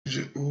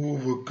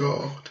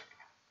God.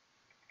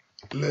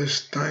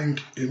 Let's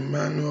thank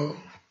Emmanuel.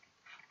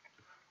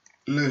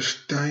 Let's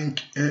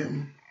thank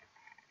Him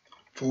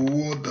for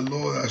what the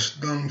Lord has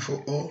done for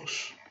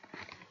us.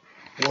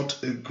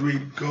 What a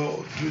great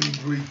God, doing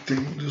great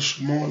things this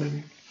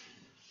morning.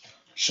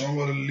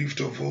 Somebody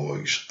lift a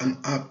voice and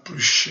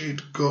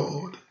appreciate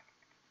God.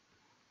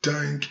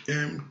 Thank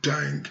Him,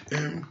 thank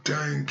Him,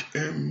 thank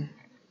Him.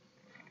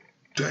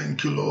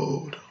 Thank you,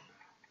 Lord.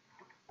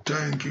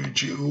 Thank you,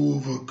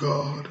 Jehovah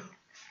God.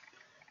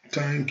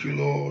 Thank you,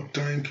 Lord.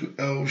 Thank you,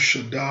 El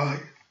Shaddai.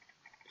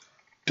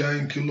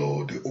 Thank you,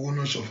 Lord, the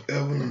owners of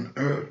heaven and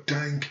earth.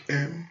 Thank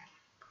Him.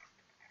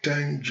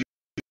 Thank you,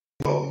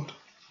 Lord.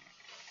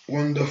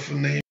 Wonderful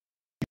name,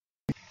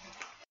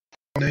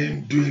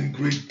 doing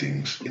great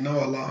things in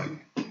our life.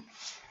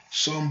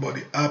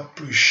 Somebody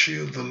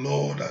appreciate the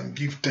Lord and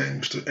give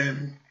thanks to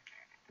Him.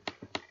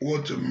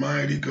 What a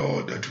mighty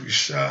God that we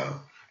serve.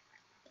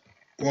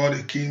 What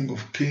a King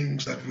of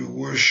kings that we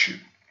worship.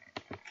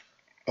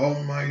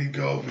 Almighty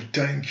God, we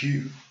thank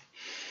you.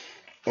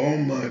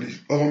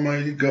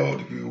 Almighty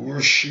God, we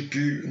worship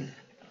you.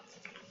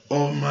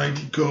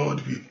 Almighty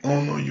God, we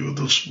honor you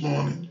this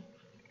morning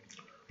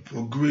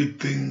for great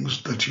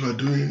things that you are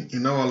doing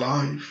in our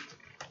life.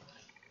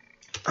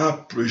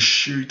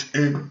 Appreciate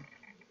Him.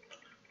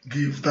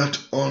 Give that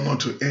honor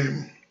to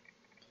Him.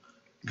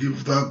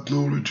 Give that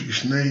glory to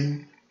His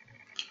name.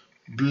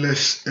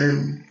 Bless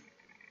Him.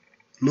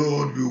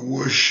 Lord, we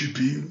worship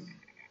you.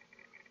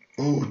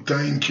 Oh,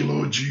 thank you,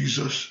 Lord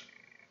Jesus.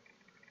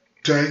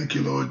 Thank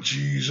you, Lord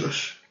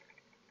Jesus.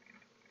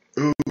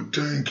 Oh,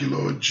 thank you,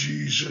 Lord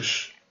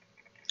Jesus.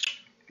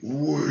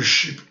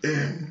 Worship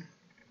Him.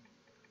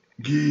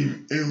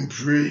 Give Him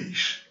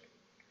praise.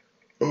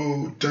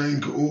 Oh,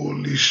 thank you,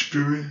 Holy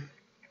Spirit.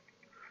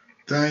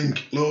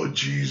 Thank you, Lord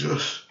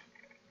Jesus.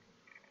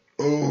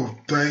 Oh,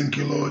 thank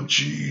you, Lord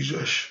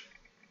Jesus.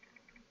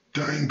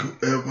 Thank you,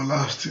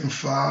 everlasting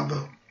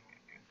Father.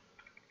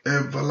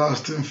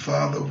 Everlasting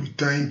Father, we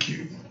thank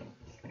you.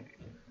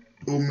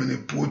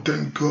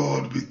 Omnipotent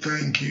God, we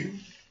thank you.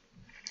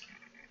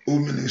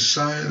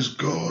 Omniscience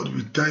God,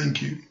 we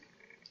thank you.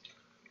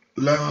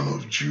 Lion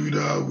of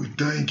Judah, we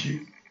thank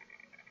you.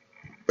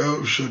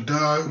 El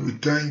Shaddai, we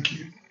thank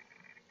you.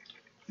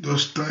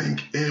 Just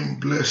thank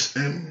Him, bless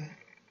Him.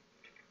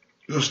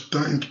 Just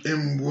thank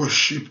Him,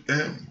 worship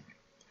Him.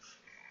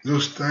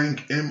 Just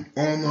thank Him,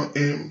 honor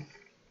Him.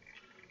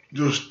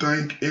 Just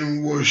thank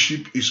Him,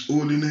 worship His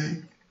holy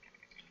name.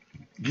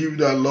 Give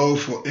that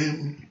love for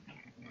Him.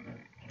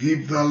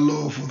 Give that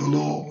love for the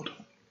Lord.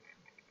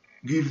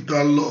 Give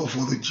that love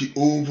for the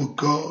Jehovah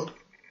God.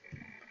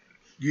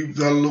 Give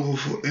that love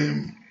for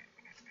Him.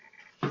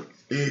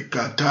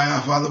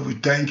 Kataya, Father, we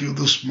thank you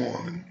this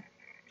morning.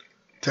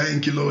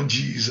 Thank you, Lord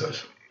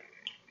Jesus.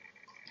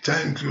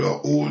 Thank you,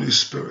 Lord Holy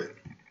Spirit.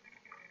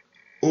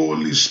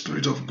 Holy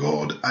Spirit of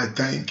God, I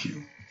thank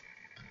you.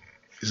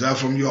 Is that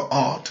from your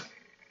heart?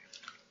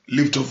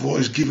 Lift a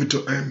voice, give it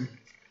to Him.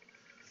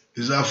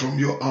 Is that from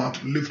your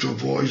heart? Lift a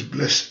voice,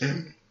 bless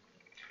Him.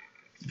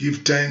 Give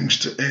thanks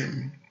to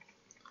Him.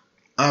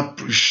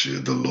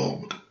 Appreciate the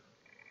Lord.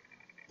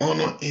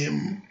 Honor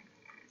Him.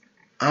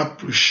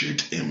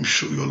 Appreciate Him.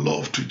 Show your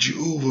love to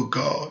Jehovah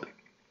God.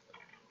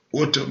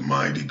 What a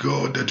mighty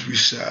God that we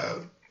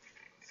serve.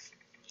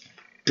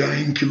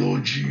 Thank you,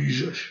 Lord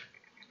Jesus.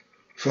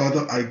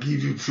 Father, I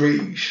give you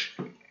praise.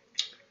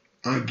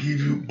 I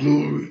give you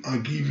glory. I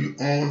give you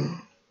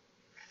honor.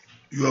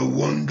 You are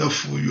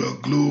wonderful. You are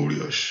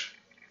glorious.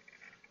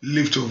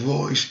 Lift a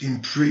voice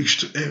in praise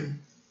to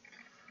Him.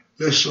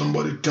 Let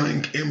somebody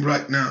thank Him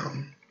right now.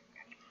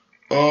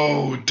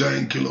 Oh,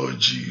 thank you, Lord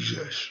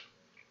Jesus.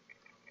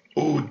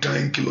 Oh,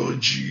 thank you,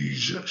 Lord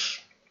Jesus.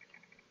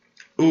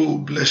 Oh,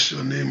 bless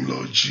your name,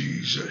 Lord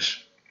Jesus.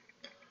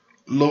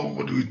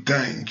 Lord, we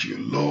thank you.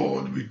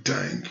 Lord, we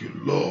thank you.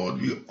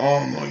 Lord, we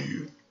honor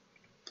you.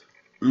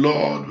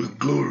 Lord, we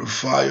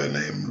glorify your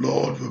name.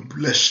 Lord, we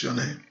bless your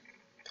name.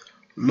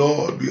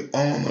 Lord, we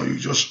honor you.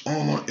 Just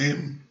honor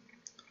Him.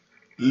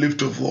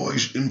 Lift a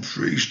voice in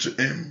praise to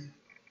Him.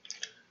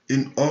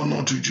 In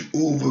honor to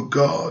Jehovah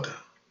God.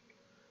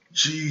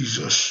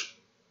 Jesus,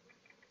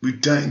 we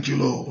thank you,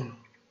 Lord.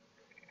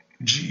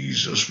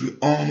 Jesus, we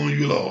honor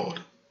you, Lord.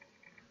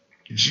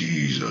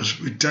 Jesus,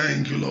 we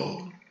thank you,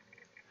 Lord.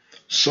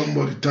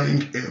 Somebody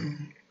thank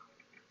Him.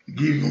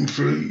 Give Him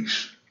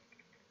praise.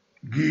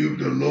 Give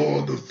the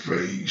Lord the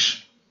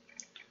praise.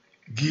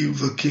 Give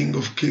the King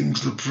of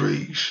Kings the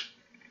praise.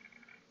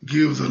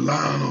 Give the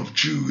Lion of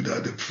Judah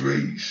the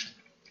praise.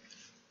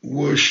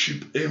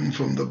 Worship Him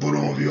from the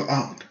bottom of your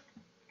heart.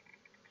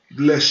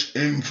 Bless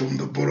Him from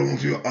the bottom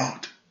of your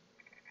heart.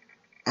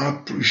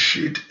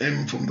 Appreciate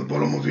Him from the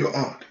bottom of your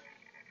heart.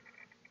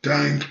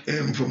 Thank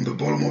Him from the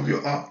bottom of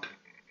your heart.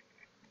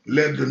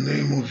 Let the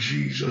name of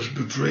Jesus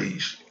be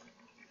praised.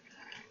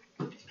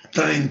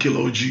 Thank you,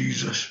 Lord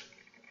Jesus.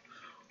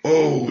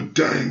 Oh,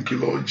 thank you,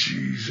 Lord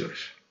Jesus.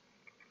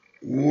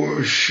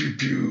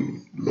 Worship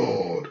you,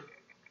 Lord.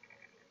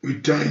 We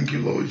thank you,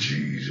 Lord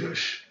Jesus.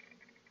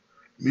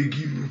 We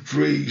give you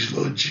praise,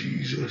 Lord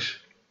Jesus.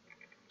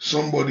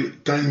 Somebody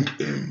thank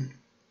him.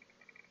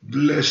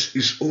 Bless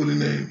his holy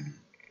name.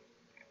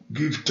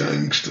 Give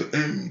thanks to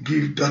him.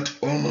 Give that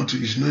honor to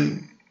his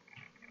name.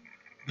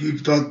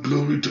 Give that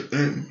glory to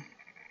him.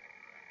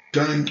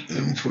 Thank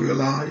him for your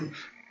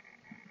life.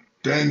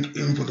 Thank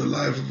him for the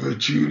life of your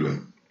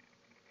children.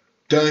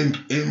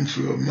 Thank him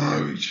for your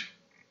marriage.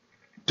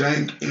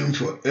 Thank him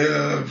for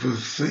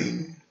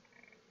everything.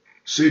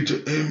 Say to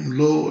him,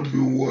 Lord,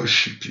 we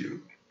worship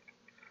you.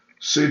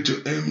 Say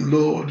to him,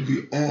 Lord,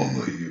 we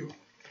honor you.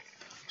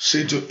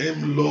 Say to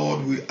him,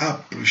 Lord, we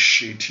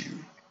appreciate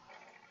you.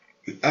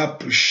 We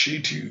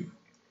appreciate you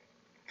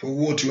for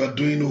what you are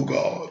doing, O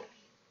God.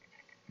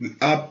 We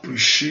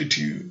appreciate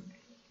you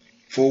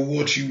for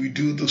what you will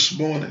do this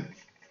morning.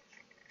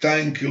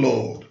 Thank you,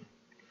 Lord.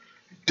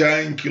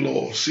 Thank you,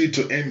 Lord. Say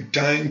to him,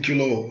 thank you,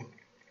 Lord.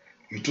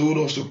 You told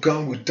us to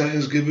come with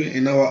thanksgiving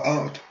in our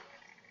heart.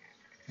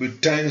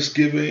 With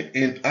thanksgiving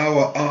in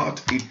our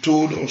heart. He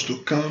told us to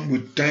come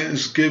with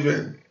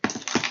thanksgiving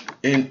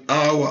in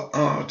our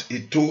heart.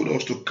 He told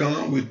us to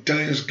come with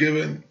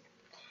thanksgiving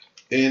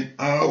in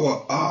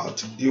our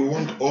heart. He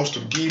wants us to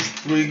give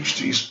praise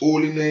to his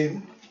holy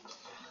name.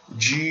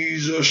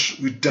 Jesus,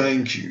 we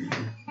thank you.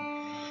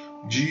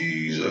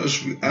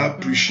 Jesus, we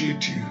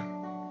appreciate you.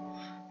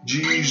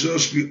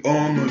 Jesus, we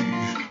honor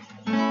you.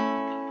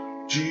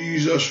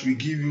 Jesus, we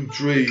give you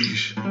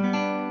praise.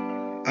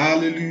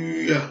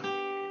 Hallelujah.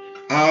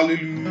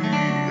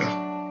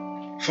 Hallelujah.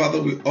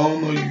 Father, we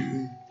honor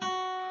you.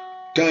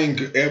 Thank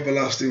you,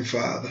 everlasting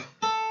Father.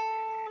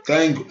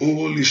 Thank you,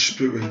 Holy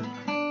Spirit.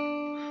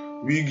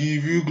 We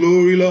give you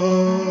glory,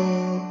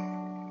 Lord,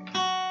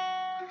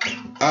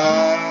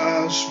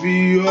 as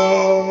we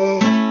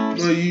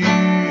honor you.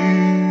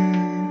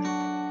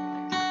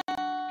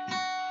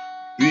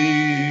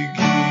 We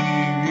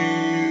give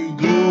you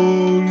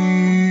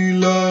glory,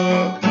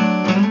 Lord,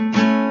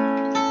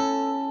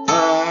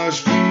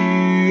 as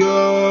we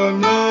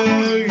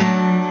honor you.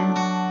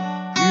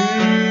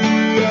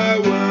 You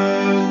are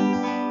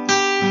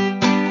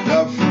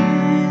wonderful.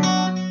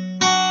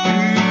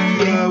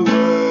 You are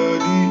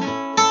worthy,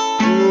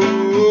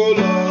 oh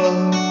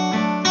Lord.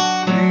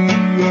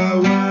 You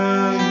are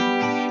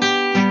wonderful.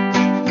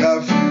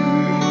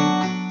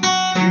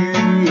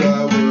 You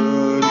are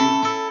worthy.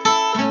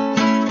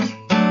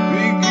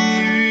 We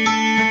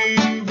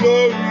give you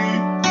glory.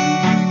 We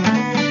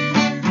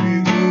give you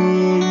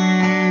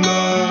glory,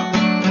 Lord,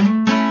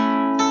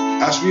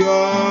 as we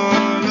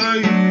honor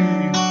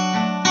you.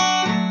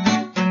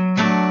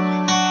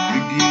 We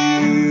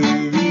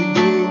give you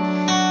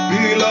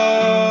glory,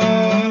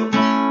 Lord,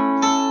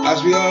 as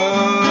we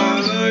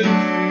honor you.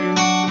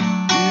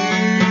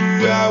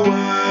 You are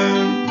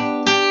wonderful.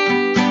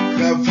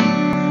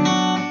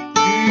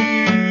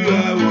 You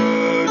are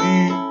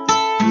worthy,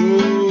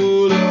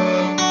 oh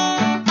Lord.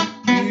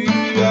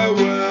 You are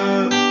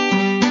wonderful.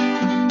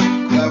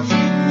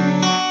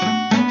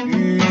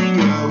 You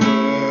are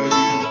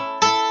worthy,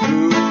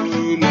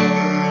 oh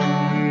Lord.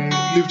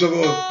 Lift up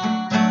all.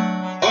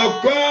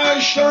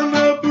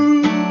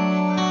 Unquestionable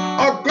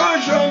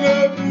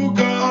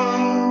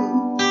God.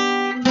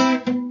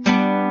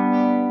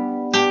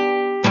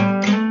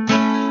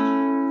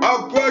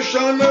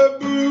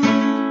 Unquestionable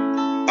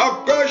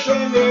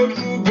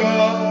God. Unquestionable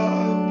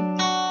God.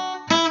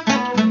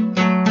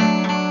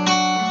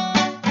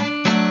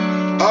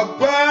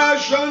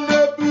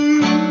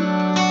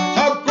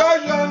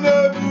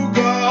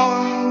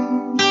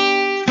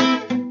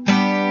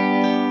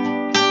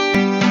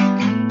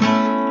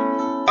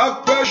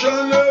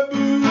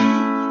 Unquestionable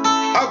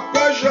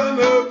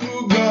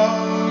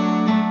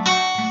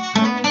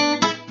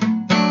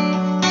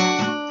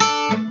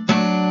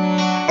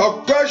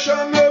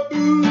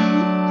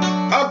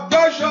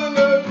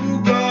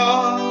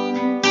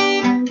God.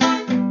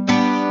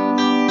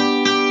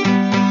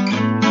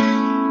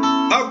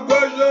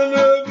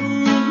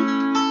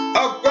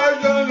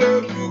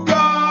 Unquestionable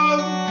God.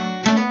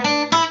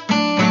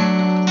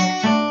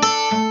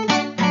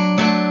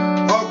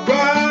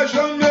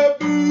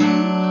 Unquestionable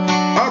God.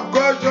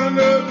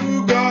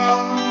 Unquestionable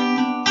God.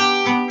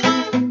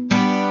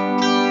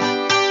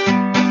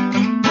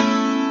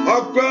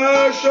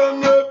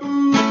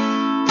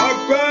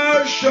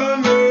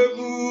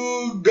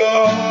 Unquestionable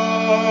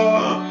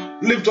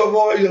God. Lift your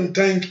voice and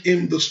thank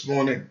him this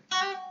morning.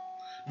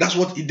 That's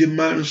what he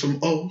demands from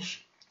us.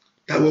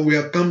 That when we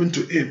are coming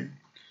to him,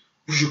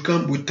 we should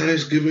come with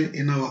thanksgiving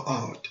in our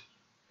heart.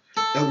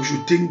 That we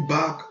should think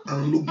back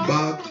and look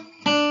back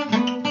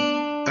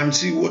and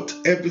see what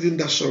everything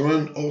that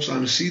surrounds us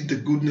and see the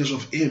goodness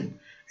of him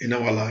in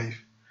our life.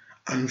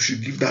 And we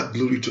should give that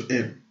glory to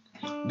him.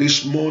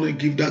 This morning,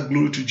 give that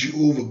glory to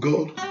Jehovah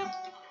God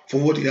for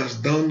what he has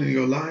done in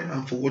your life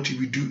and for what he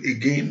will do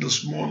again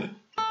this morning.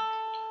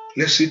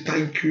 Let's say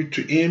thank you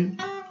to him.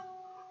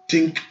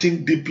 Think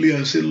deeply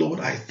and say, Lord,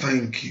 I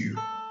thank you.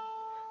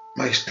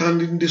 My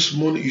standing this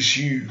morning is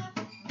you.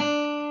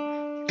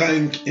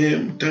 Thank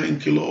him.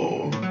 Thank you,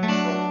 Lord.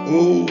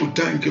 Oh,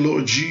 thank you,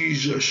 Lord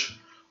Jesus.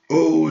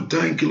 Oh,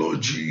 thank you,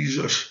 Lord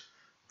Jesus.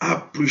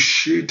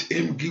 Appreciate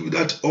him. Give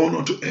that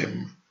honor to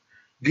him.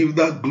 Give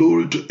that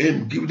glory to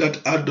Him. Give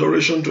that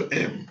adoration to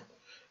Him.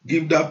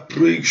 Give that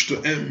praise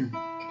to Him.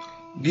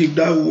 Give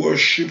that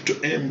worship to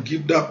Him.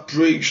 Give that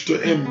praise to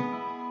Him.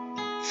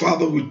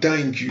 Father, we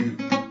thank you.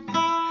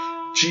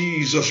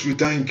 Jesus, we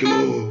thank you,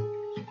 Lord.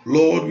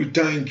 Lord, we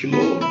thank you,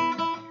 Lord.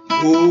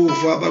 Oh,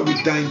 Father, we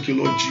thank you,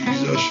 Lord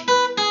Jesus.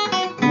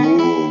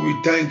 Oh, we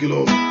thank you,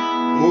 Lord.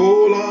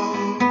 Oh,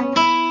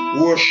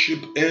 Lord,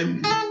 worship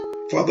Him.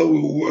 Father, we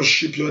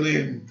worship your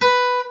name.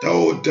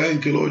 Oh,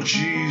 thank you, Lord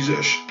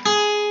Jesus.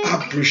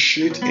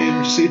 Appreciate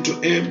Him. Say to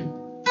Him,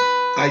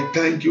 I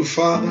thank you,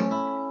 Father.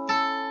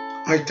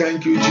 I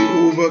thank you,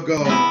 Jehovah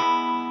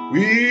God.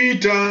 We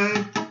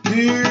thank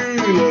you,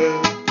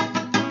 Lord.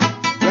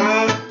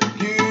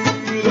 Thank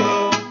you,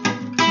 Lord.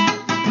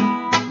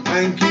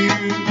 Thank you,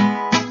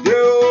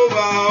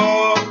 Jehovah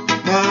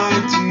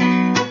Almighty.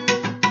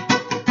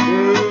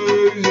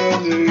 Praise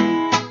your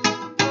name.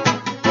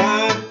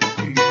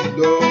 Thank you,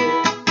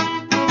 Lord.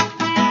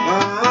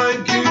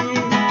 Thank you,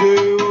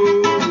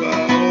 Jehovah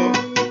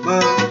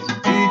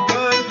Almighty.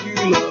 Thank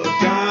you, Lord.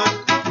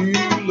 Thank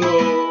you,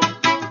 Lord.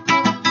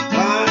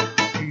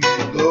 Thank you,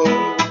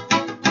 Lord.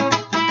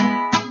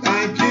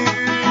 Thank you,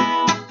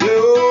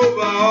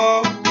 Jehovah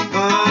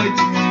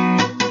Almighty.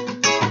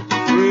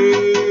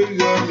 Praise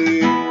your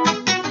name.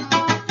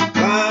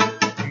 Thank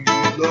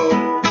you,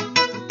 Lord.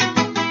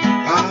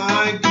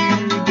 Thank you,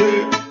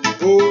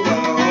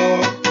 Jehovah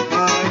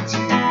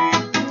Almighty.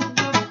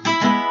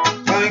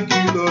 Thank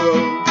you,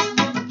 Lord.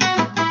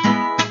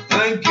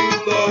 Thank you,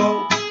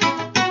 Lord.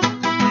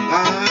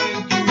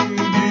 Thank you,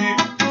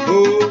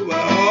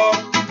 Jehovah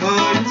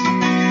Almighty.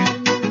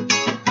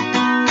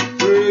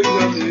 Praise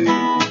your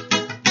name.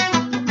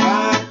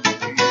 Thank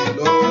you,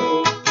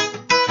 Lord.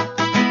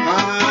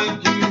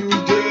 Thank you,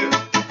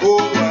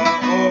 Jehovah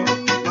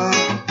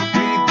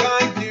Almighty.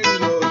 Thank you,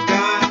 Lord.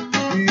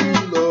 Thank you,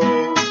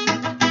 Lord.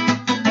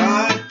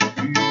 Thank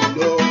you,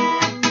 Lord.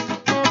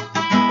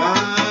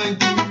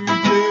 Thank you,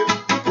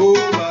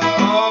 Jehovah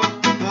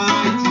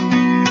Almighty.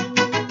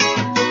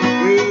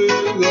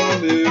 Praise your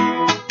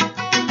name.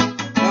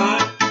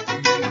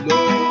 Thank you,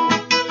 Lord.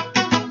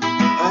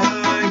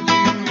 Thank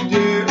you,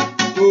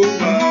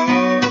 Jehovah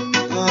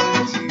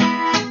Almighty.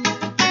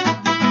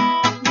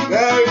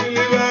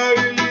 Verily,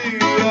 verily,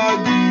 you are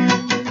good.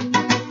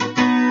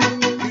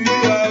 You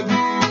are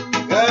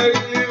good.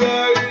 Verily,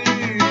 verily,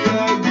 you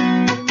are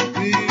good.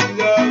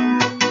 Jesus,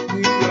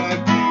 you are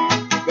good.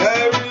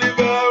 Verily,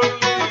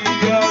 verily,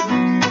 you are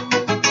good.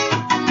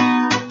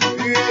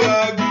 You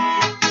are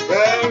good.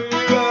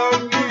 Verily,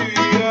 verily,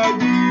 you are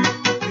good.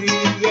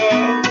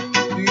 Jesus,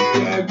 you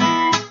are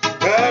good.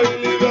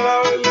 Verily,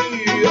 verily,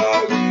 you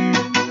are good.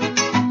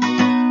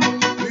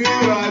 You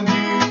are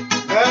good.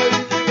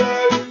 Verily,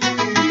 verily,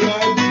 you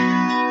are good.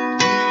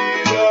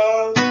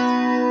 Jesus,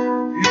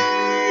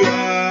 you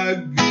are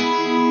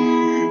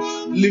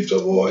good. Lift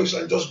your voice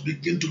and just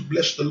begin to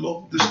bless the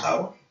Lord this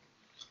hour.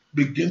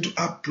 Begin to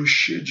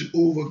appreciate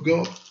Jehovah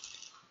God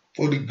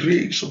for the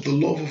grace of the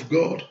love of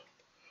God,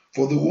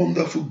 for the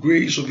wonderful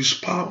grace of His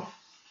power,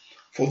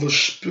 for the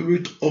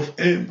Spirit of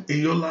Him in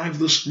your life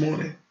this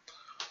morning,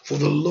 for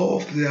the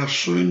love they have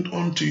shown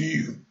unto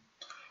you.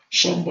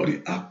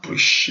 Somebody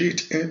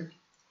appreciate Him.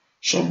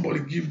 Somebody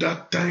give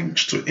that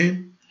thanks to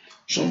Him.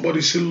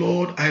 Somebody say,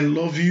 Lord, I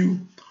love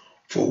you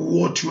for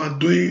what you are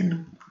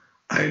doing.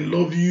 I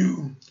love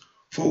you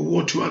for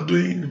what you are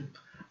doing.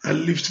 I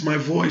lift my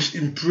voice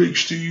in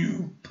praise to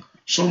you.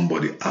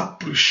 Somebody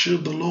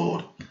appreciate the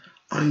Lord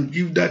and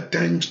give that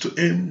thanks to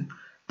Him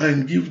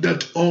and give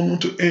that honor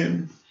to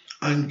Him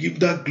and give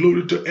that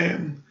glory to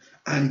Him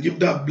and give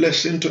that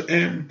blessing to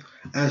Him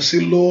and say,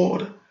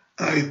 Lord,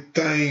 I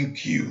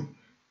thank you.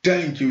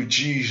 Thank you,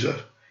 Jesus.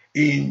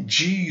 In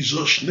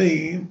Jesus'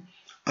 name,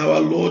 our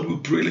Lord, we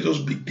pray. Let us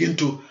begin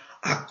to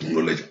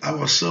acknowledge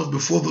ourselves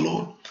before the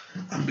Lord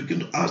and begin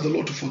to ask the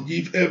Lord to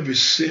forgive every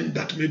sin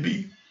that may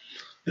be.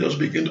 Let us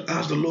begin to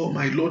ask the Lord,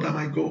 my Lord and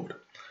my God,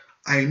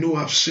 I know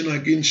I've sinned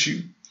against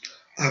you.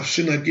 I've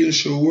sinned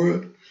against your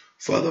word.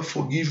 Father,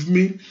 forgive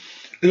me.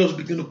 Let us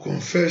begin to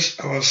confess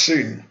our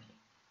sin.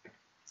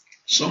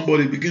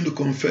 Somebody begin to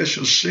confess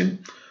your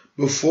sin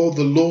before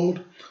the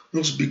Lord.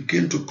 Let us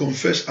begin to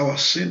confess our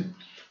sin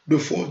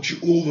before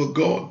Jehovah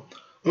God.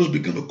 Let us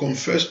begin to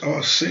confess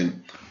our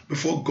sin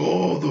before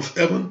God of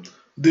heaven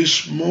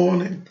this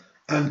morning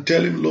and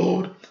tell Him,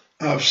 Lord,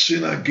 I've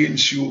sinned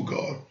against you,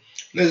 God.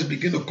 Let's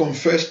begin to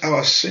confess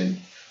our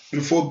sin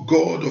before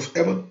God of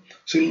heaven.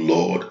 Say,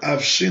 Lord,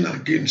 I've sinned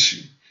against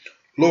you.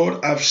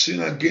 Lord, I've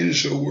sinned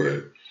against your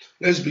word.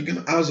 Let's begin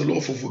to ask the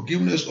Lord for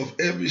forgiveness of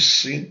every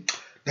sin.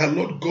 That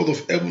Lord God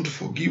of heaven to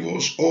forgive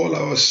us all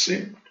our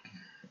sin,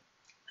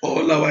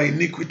 all our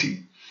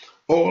iniquity,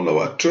 all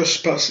our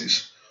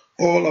trespasses,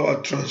 all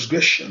our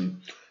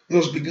transgression.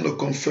 Let us begin to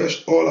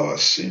confess all our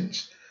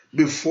sins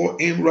before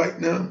Him right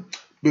now,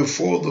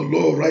 before the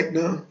Lord right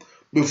now,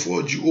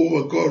 before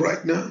Jehovah God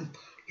right now.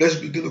 Let's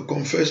begin to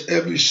confess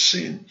every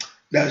sin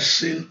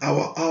that's in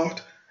our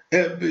heart,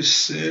 every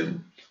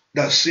sin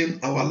that's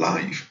in our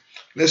life.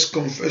 Let's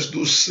confess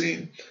those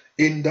sins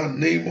in the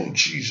name of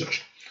Jesus.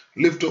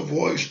 Lift your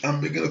voice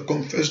and begin to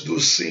confess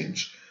those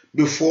sins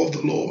before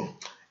the Lord.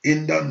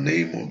 In the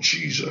name of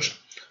Jesus,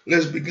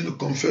 let's begin to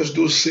confess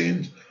those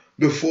sins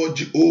before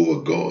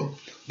Jehovah God,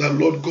 the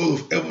Lord God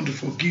of heaven, to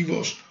forgive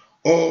us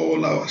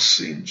all our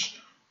sins,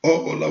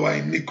 all our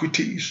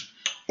iniquities,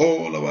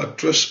 all our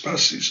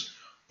trespasses,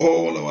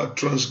 all our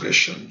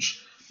transgressions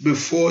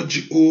before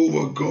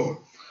Jehovah God.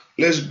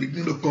 Let's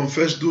begin to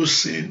confess those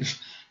sins.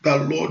 The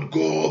Lord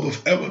God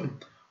of heaven,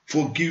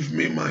 forgive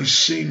me my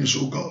sins,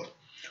 O God.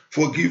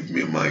 Forgive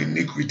me my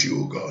iniquity,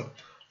 O God.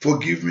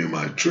 Forgive me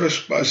my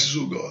trespasses,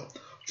 O God.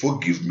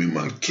 Forgive me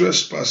my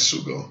trespasses,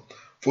 O God.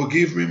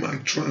 Forgive me my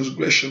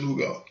transgression, O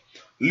God.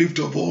 Lift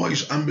your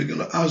voice and begin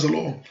to ask the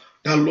Lord,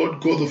 the Lord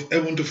God of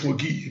heaven, to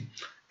forgive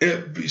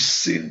every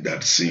sin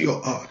that's in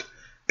your heart,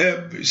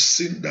 every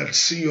sin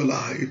that's in your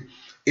life.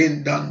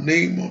 In the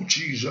name of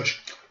Jesus,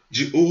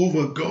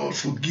 Jehovah God,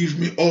 forgive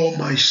me all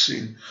my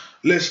sin.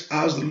 Let's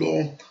ask the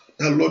Lord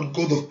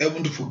God of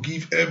heaven, to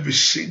forgive every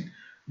sin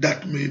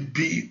that may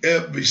be,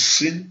 every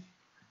sin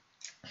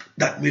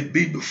that may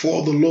be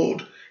before the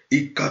Lord.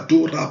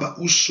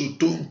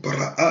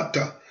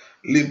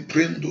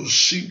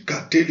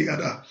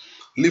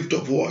 Lift a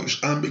voice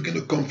and begin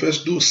to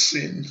confess those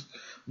sins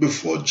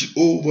before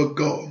Jehovah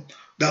God,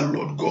 the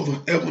Lord God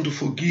of heaven, to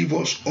forgive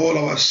us all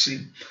our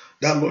sin.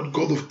 The Lord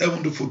God of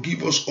heaven, to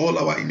forgive us all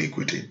our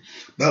iniquity.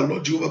 The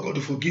Lord Jehovah God,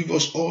 to forgive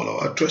us all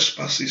our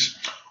trespasses,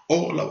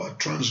 all our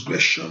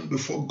transgression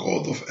before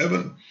God of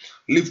heaven.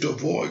 Lift your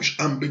voice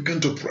and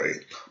begin to pray.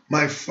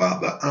 My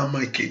Father and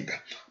my King,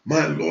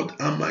 my Lord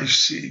and my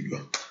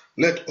Savior,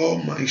 let all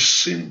my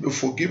sin be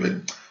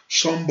forgiven.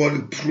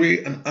 Somebody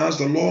pray and ask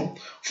the Lord,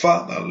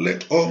 Father,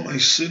 let all my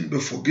sin be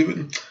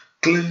forgiven.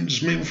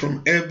 Cleanse me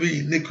from every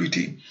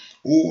iniquity.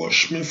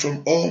 Wash me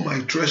from all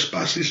my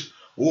trespasses.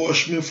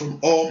 Wash me from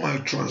all my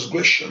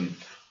transgression.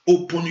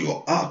 Open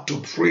your heart to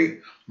pray,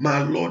 my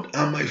Lord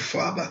and my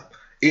Father,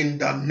 in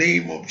the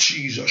name of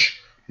Jesus.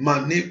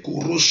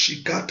 Maneko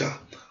rosikata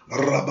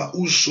raba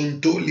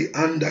usuntoli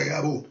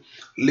andayabo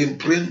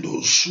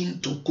limprendo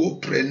suntuko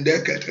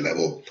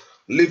prendekatelabo.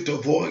 Lift a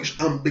voice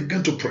and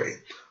begin to pray.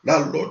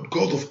 That Lord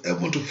God of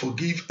heaven, to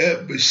forgive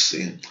every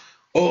sin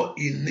or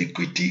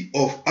iniquity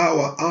of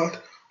our heart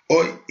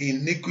or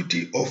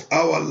iniquity of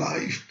our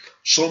life.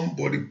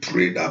 Somebody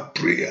pray that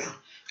prayer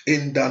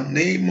in the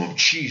name of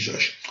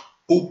Jesus.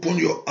 Open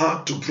your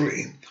heart to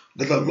pray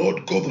that the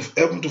Lord God of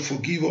heaven, to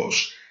forgive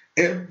us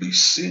every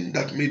sin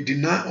that may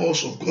deny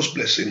us of God's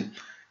blessing,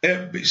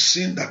 every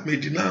sin that may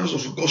deny us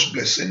of God's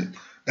blessing,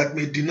 that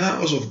may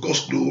deny us of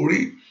God's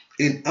glory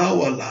in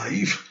our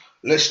life.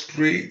 Let's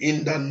pray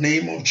in the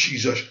name of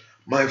Jesus.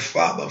 My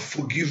Father,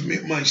 forgive me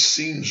my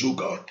sins, O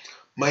God.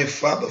 My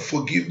Father,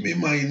 forgive me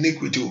my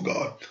iniquity, O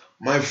God.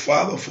 My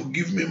Father,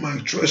 forgive me my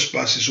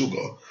trespasses, O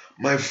God.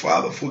 My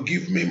Father,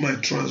 forgive me my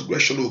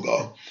transgression, O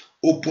God.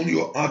 Open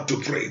your heart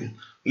to pray.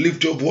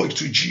 Lift your voice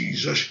to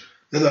Jesus,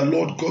 that the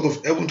Lord God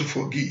of heaven, to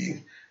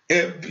forgive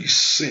every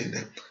sin,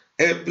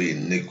 every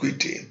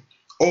iniquity,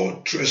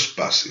 all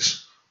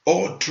trespasses,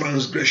 all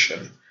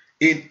transgression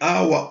in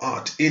our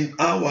heart, in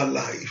our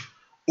life.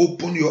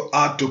 Open your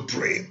heart to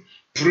pray.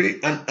 Pray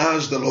and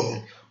ask the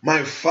Lord,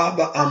 my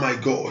Father and my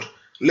God,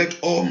 let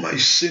all my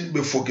sin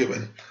be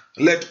forgiven.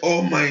 Let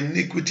all my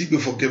iniquity be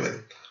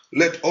forgiven.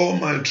 Let all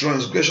my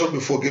transgression be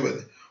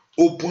forgiven.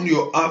 Open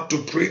your heart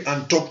to pray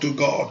and talk to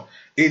God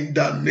in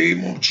the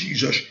name of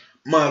Jesus.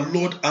 My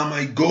Lord and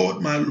my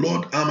God, my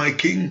Lord and my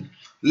King,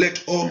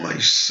 let all my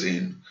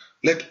sin,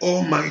 let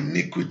all my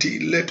iniquity,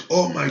 let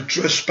all my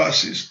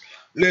trespasses,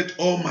 let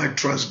all my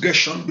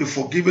transgression be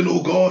forgiven,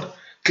 O God.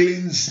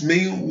 Cleanse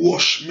me,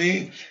 wash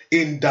me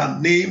in the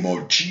name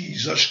of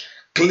Jesus.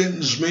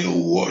 Cleanse me,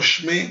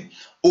 wash me.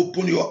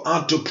 Open your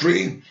heart to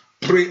pray.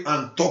 Pray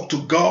and talk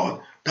to God,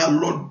 the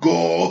Lord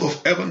God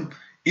of heaven.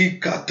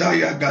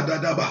 Ikataya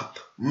gadadaba,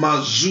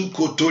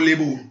 mazuko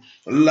tolebo,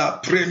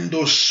 la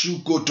prendo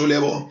suko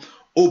tolebo.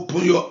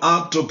 Open your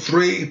heart to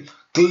pray.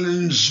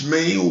 Cleanse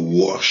me,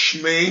 wash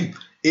me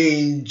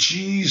in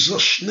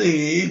Jesus'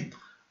 name.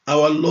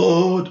 Our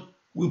Lord,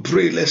 we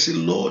pray. Let's say,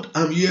 Lord,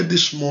 I'm here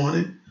this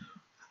morning.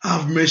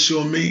 Have mercy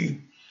on me.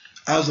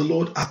 As the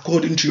Lord,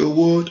 according to your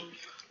word,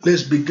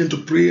 let's begin to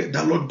pray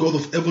the Lord God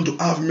of heaven to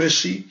have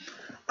mercy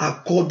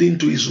according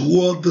to his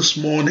word this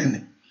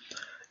morning.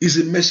 He's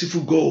a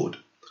merciful God.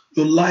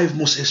 Your life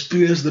must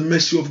experience the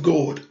mercy of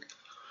God.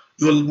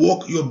 Your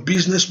work, your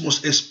business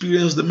must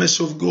experience the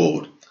mercy of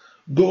God.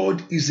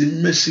 God is a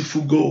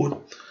merciful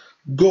God.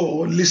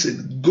 God,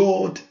 listen,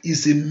 God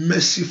is a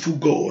merciful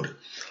God.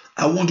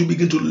 I want to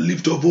begin to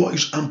lift your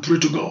voice and pray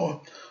to God.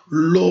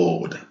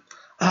 Lord,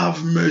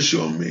 have mercy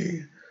on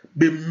me.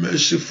 Be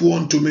merciful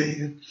unto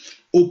me.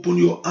 Open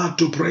your heart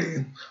to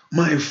pray.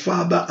 My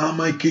Father and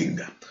my King,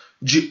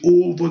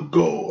 Jehovah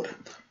God,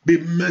 be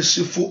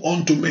merciful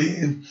unto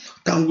me.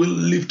 Can we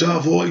lift our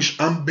voice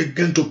and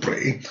begin to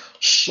pray?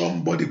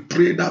 Somebody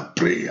pray that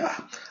prayer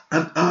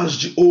and ask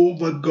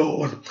Jehovah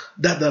God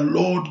that the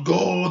Lord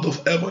God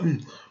of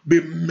heaven be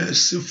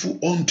merciful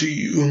unto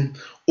you.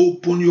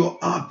 Open your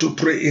heart to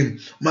pray.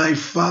 My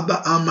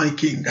Father and my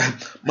King,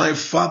 my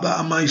Father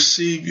and my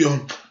Savior,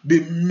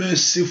 be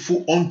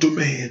merciful unto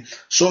me.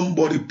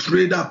 Somebody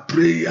pray that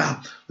prayer.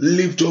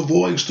 Lift your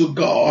voice to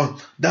God,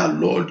 that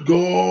Lord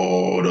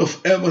God of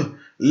heaven.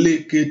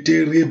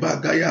 Leketere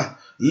bagaya,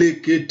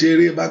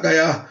 leketere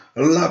bagaya,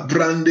 la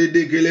brande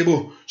de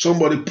gelebo.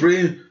 Somebody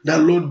pray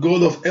that Lord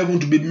God of heaven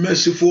to be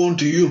merciful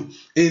unto you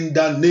in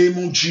the name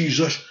of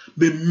Jesus.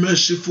 Be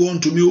merciful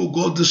unto me, O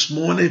God, this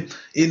morning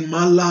in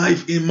my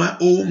life, in my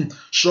home.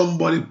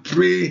 Somebody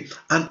pray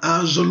and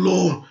ask the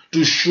Lord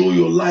to show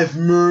your life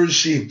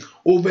mercy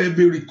over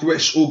every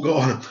request, O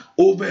God,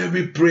 over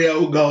every prayer,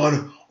 O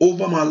God,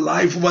 over my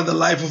life, over the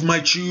life of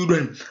my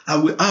children. I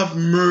will have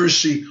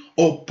mercy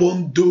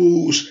upon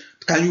those.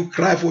 Can you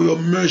cry for your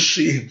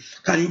mercy?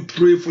 Can you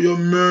pray for your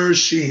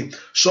mercy?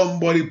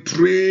 Somebody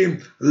pray.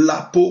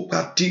 La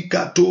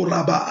pokatika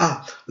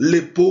toraba,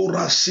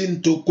 lepora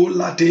sinto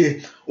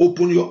kolate.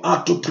 Open your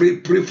heart to pray.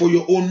 Pray for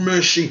your own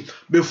mercy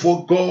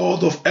before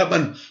God of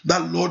heaven.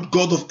 That Lord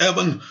God of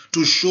heaven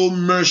to show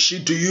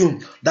mercy to you.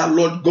 That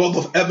Lord God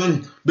of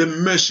heaven be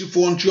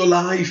merciful unto your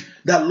life.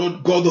 That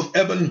Lord God of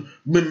heaven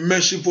be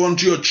merciful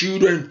unto your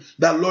children.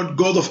 That Lord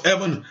God of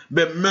heaven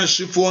be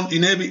merciful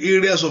in every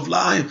areas of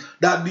life.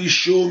 Daddy,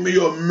 show me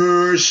your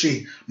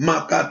mercy.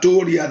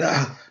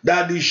 Makatoriada.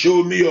 Daddy,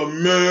 show me your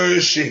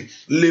mercy.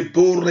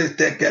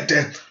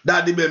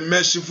 Daddy, be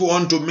merciful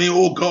unto me,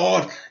 O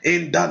God,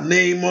 in the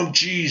name of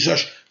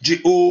Jesus.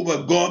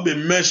 Jehovah God, be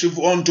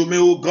merciful unto me,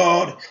 O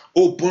God.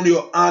 Open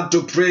your heart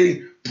to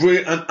pray.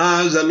 Pray and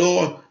ask the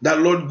Lord, that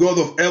Lord God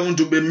of heaven,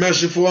 to be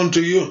merciful unto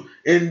you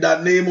in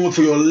the name of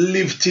your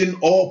lifting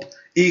up.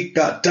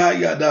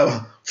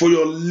 For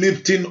your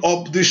lifting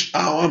up this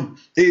hour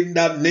in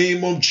the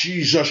name of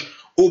Jesus.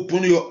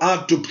 Open your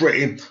heart to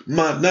pray.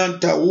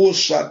 Mananta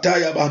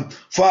Wosatayaba.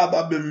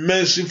 Father, be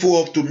merciful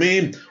unto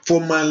me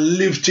for my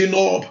lifting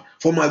up,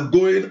 for my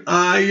going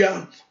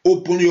higher.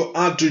 Open your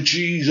heart to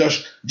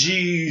Jesus.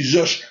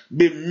 Jesus,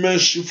 be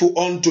merciful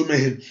unto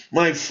me.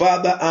 My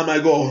Father and my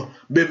God,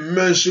 be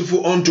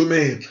merciful unto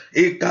me.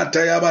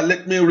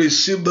 Let me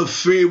receive the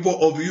favor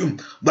of you,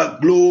 the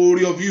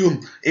glory of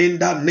you, in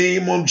the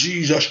name of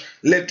Jesus.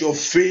 Let your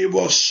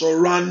favor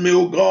surround me,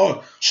 O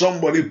God.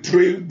 Somebody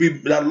pray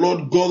that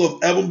Lord God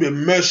of heaven be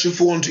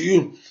merciful unto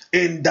you,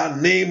 in the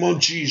name of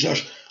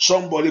Jesus.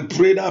 Somebody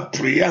pray that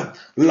prayer.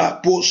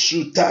 La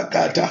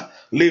posutakata.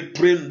 Le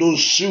prendo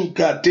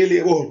suka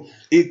telebo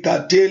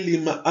ikateli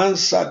ma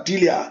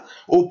ansatilia.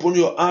 Open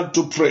your heart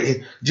to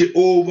pray.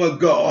 Jehovah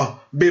God,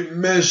 be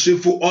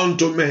merciful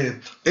unto me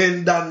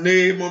in the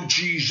name of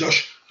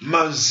Jesus.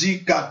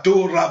 Mazika to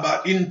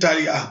raba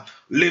intalia.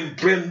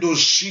 Lemprendo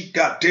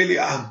suka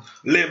telia.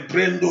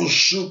 Lemprendo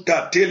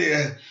suka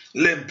telia.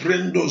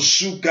 Lemprendo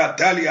suka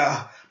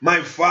talia.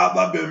 My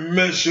Father, be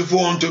merciful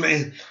unto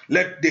me.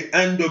 Let the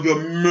hand of your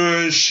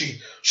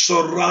mercy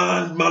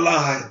surround my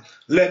life.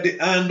 Let the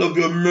hand of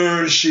your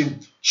mercy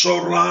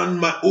surround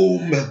my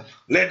home.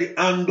 Let the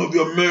hand of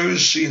your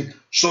mercy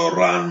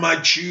surround my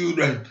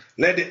children.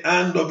 Let the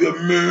hand of your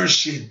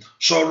mercy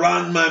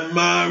surround my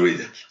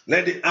marriage.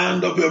 Let the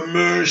hand of your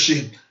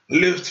mercy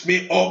lift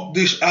me up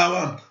this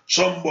hour.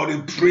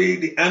 Somebody pray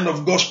the hand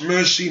of God's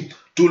mercy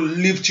to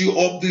lift you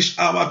up this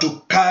hour,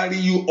 to carry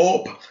you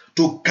up,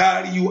 to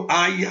carry you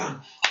higher.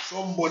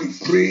 Somebody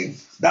pray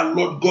that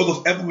Lord God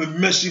of heaven be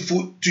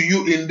merciful to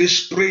you in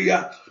this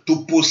prayer,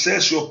 to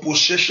possess your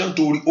possession,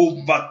 to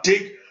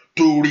overtake,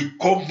 to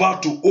recover,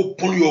 to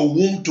open your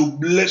womb, to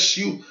bless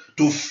you,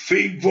 to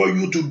favor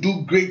you, to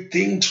do great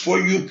things for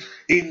you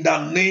in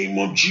the name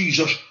of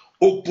Jesus.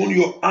 Open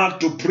your heart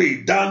to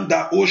pray.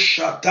 Danda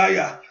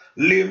oshataya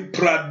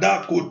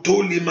lemprada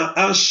kotolima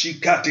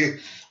ansikate.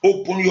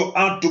 Open your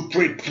heart to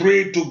pray.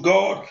 Pray to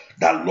God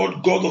that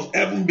Lord God of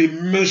heaven be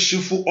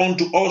merciful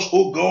unto us,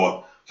 O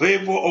God.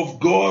 Favor of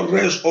God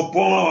rest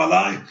upon our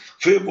life.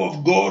 Favor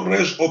of God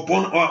rest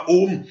upon our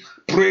home.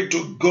 Pray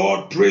to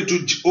God, pray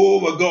to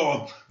Jehovah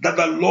God, that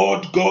the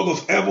Lord God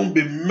of heaven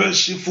be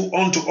merciful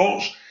unto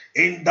us.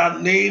 In the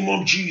name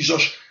of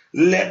Jesus,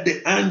 let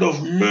the hand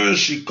of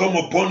mercy come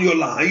upon your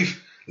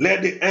life.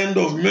 Let the hand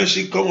of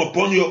mercy come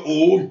upon your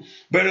home.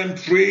 But and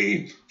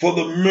pray for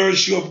the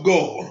mercy of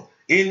God.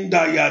 In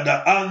the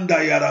yada anda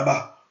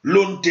yaraba.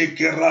 Lonte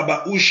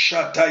keraba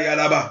ushata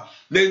yaraba.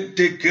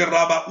 Lente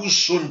keraba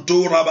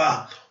usunto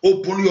raba.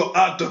 Open your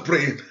heart to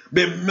pray.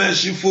 Be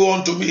merciful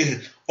unto me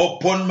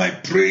upon my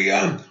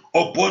prayer,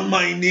 upon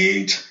my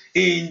needs.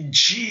 In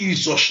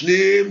Jesus'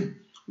 name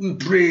we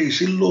pray.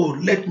 Say,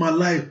 Lord, let my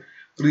life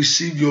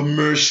receive your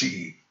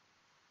mercy.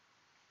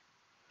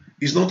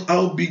 It's not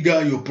how big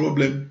are your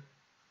problem.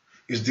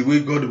 It's the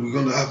way God will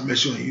going to have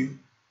mercy on you.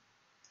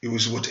 It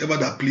was whatever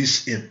that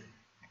pleased him.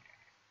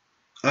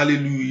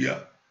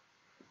 Hallelujah.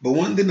 But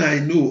one thing I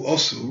know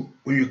also,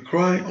 when you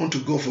cry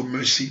unto God for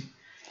mercy,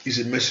 He's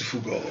a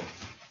merciful God.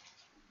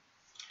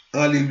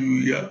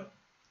 Hallelujah.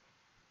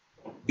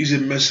 He's a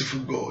merciful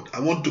God.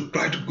 I want to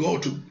cry to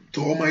God,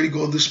 to Almighty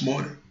God this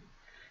morning,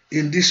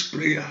 in this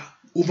prayer,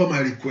 over my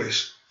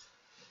request,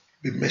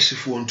 be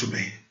merciful unto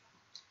me.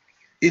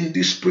 in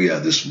this prayer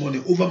this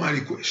morning over my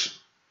request,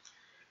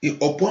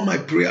 upon my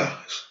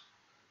prayers,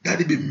 that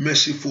it be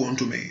merciful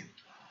unto me.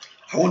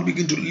 I want to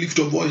begin to lift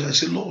a voice and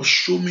say, Lord,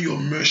 show me your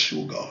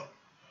mercy, O God.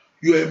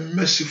 You are a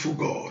merciful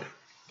God.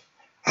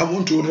 I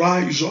want to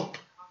rise up.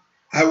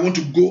 I want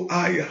to go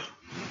higher.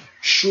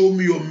 Show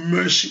me your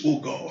mercy, O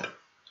God.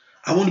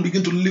 I want to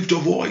begin to lift a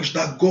voice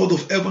that God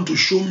of heaven to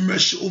show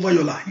mercy over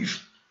your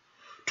life,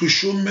 to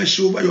show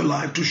mercy over your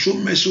life, to show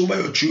mercy over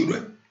your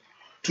children,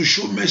 to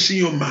show mercy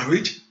in your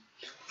marriage.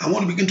 I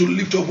want to begin to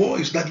lift a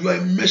voice that you are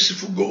a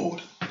merciful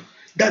God.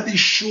 Daddy,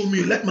 show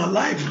me, let my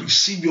life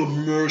receive your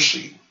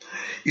mercy.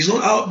 It's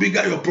not how big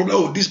are your problem.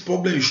 Oh, this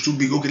problem is too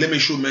big. Okay, let me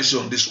show mercy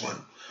on this one.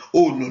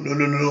 Oh, no.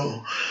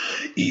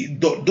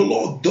 The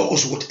Lord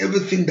does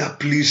everything that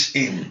pleases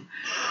him.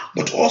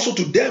 But also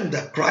to them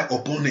that cry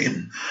upon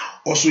him,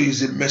 also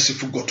is a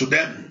merciful God to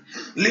them.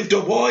 Lift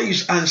your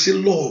voice and say,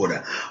 Lord,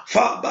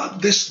 Father,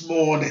 this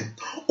morning,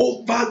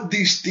 over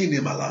this thing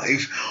in my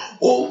life,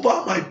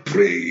 over my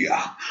prayer,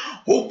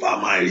 over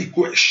my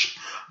request,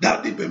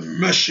 that it be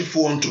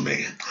merciful unto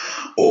me.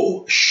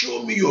 Oh,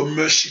 show me your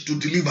mercy to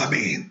deliver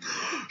me.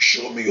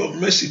 Show me your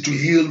mercy to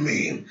heal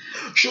me.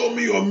 Show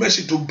me your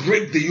mercy to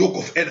break the yoke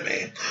of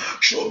enemy.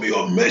 Show me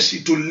your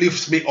mercy to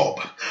lift me up.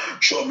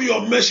 Show me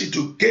your mercy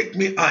to take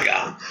me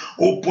higher.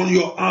 Open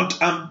your heart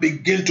and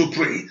begin to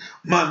pray.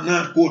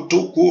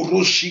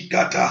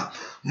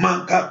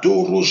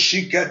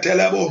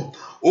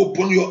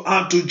 Open your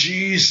heart to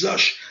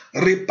Jesus.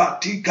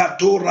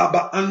 Repatikato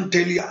raba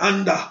antelia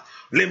anda.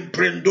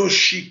 Lemprendo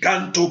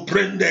shikanto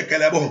prende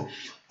kelebo.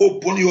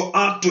 Open your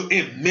heart to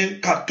him.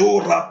 Menkato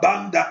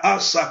rabanda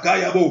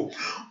asakayabo.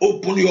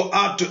 Open your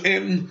heart to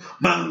him.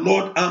 My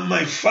Lord and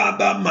my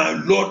Father, my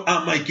Lord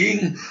and my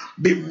King.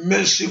 Be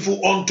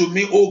merciful unto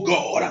me, O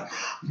God.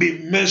 Be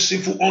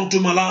merciful unto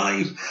my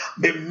life.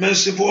 Be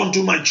merciful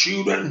unto my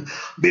children.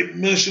 Be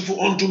merciful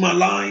unto my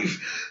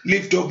life.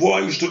 Lift your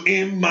voice to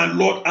him, my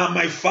Lord and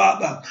my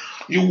Father.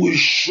 You will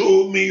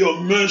show me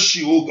your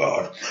mercy, O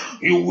God.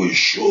 You will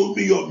show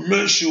me your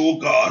mercy, O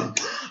God.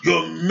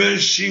 Your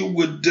mercy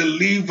will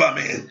deliver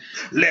me.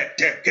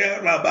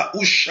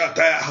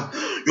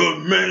 Your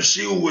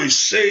mercy will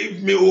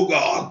save me, O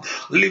God.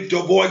 Lift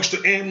your voice to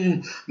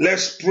him.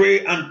 Let's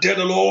pray and tell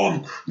the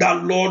Lord,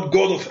 that Lord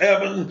God of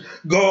heaven,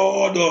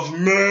 God of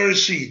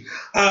mercy,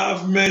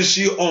 have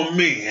mercy on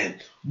me.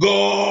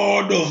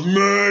 God of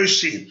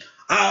mercy,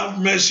 have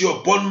mercy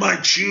upon my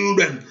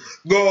children.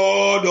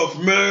 God of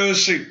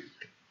mercy,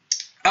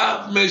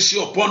 have mercy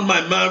upon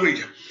my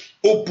marriage.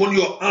 Open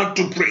your heart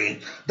to pray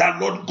that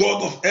Lord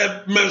God of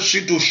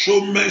mercy to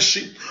show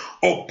mercy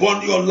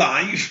upon your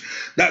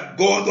life. That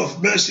God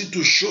of mercy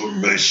to show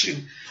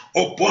mercy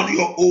upon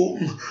your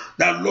home.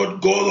 That Lord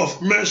God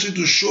of mercy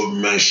to show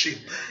mercy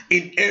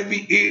in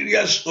every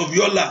areas of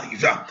your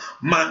life.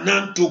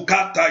 Mananto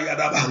kata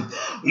yadaba,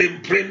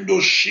 lemprendo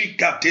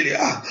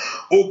shikatelia.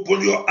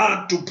 Open your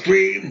heart to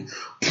pray.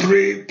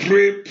 Pray.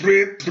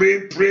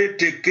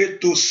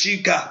 Teketo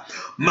sika.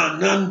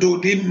 Manando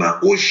dima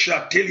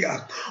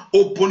oshatelia.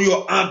 Open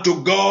your heart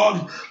to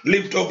God.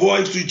 Lift your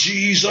voice to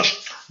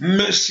Jesus.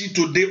 Mercy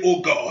today,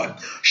 O God.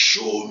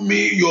 Show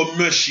me your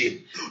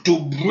mercy to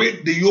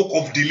break the yoke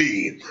of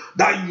delay,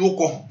 that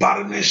yoke of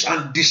barrenness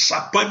and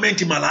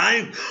disappointment in my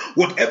life.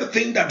 Whatever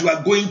thing that you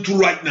are going through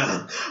right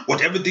now,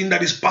 whatever thing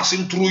that is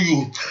passing through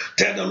you,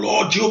 tell the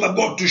Lord Jehovah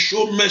God to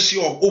show mercy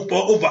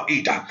over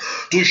it,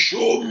 to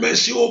show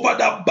mercy over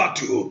that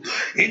battle.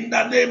 In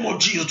the name of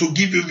Jesus, to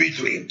give you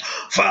victory.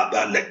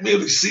 Father, let me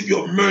receive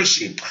your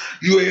mercy.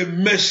 You are a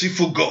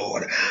merciful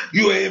God.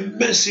 You are a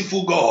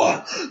merciful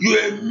God. You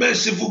are a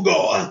merciful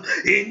God.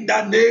 In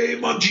the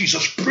name of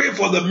Jesus, pray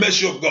for the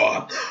mercy of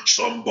God.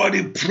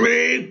 Somebody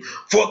pray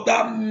for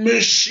that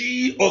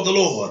mercy of the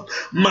Lord.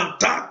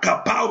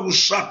 Mataka paru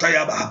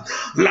satayaba,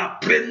 la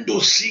prendo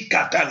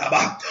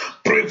sikatalaba.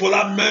 Pray for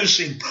that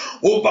mercy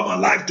over my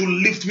life to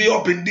lift me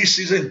up in this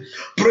season.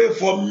 Pray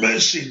for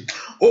mercy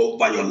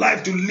over your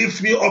life to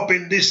lift me up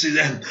in this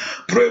season.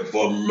 Pray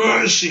for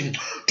mercy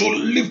to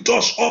lift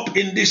us up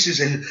in this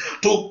season,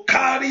 to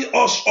carry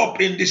us up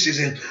in this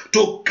season,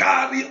 to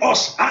carry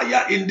us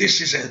higher in this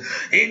season.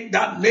 In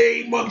the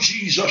name of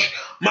Jesus,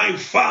 my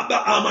Father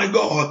and my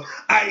God,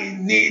 I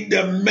need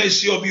the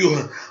mercy of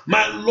you.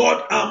 My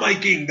Lord and my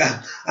King,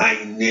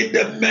 I need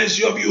the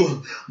mercy of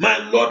you. My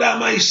Lord and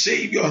my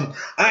Savior,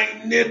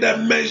 I need the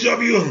mercy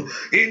of you.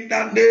 In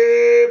the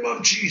name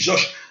of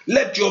Jesus,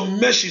 let your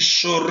mercy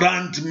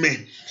surround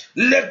me.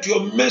 Let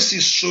your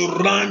mercy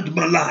surround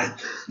my life.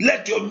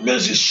 Let your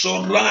mercy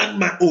surround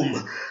my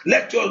home.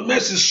 Let your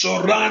mercy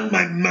surround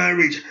my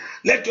marriage.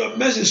 Let your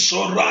mercy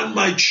surround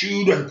my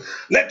children.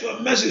 Let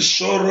your mercy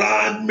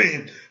surround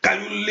me.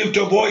 Can you lift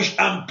your voice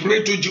and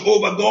pray to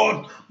Jehovah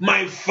God,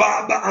 my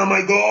Father and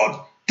my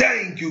God?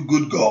 Thank you,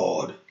 good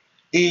God.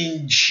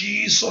 In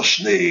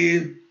Jesus'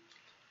 name,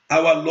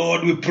 our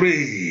Lord, we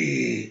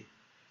pray.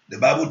 The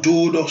Bible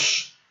told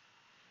us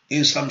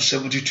in Psalm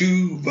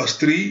 72, verse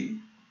 3,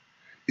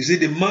 it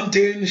said, the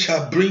mountain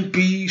shall bring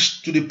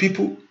peace to the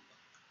people,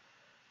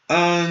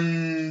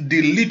 and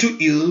the little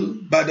hill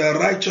by the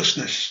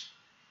righteousness.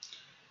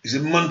 He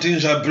said,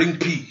 mountains shall bring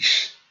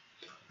peace.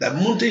 That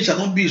mountain shall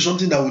not be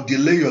something that will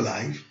delay your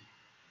life,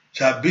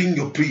 shall bring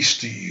your peace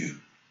to you.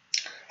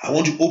 I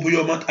want you to open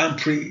your mouth and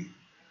pray.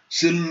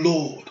 Say,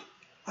 Lord,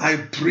 I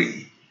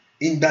pray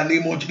in the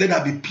name of Jesus, let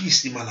there be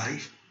peace in my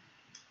life.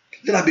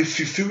 Let there be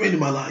fulfillment in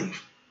my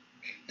life.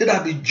 Let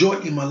there be joy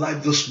in my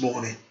life this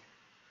morning.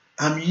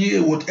 I'm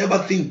here, whatever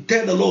thing,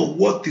 tell the Lord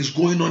what is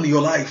going on in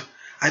your life.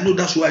 I know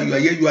that's why you are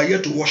here. You are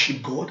here to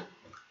worship God.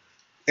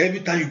 Every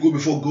time you go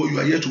before God, you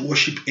are here to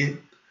worship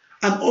Him.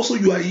 And also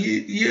you are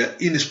here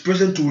in His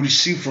presence to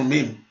receive from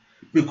Him.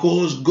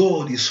 Because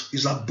God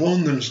is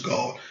abundance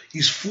God.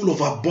 He's full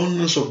of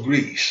abundance of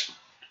grace.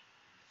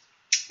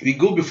 We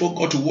go before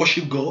God to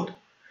worship God.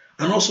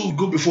 And also we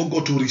go before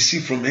God to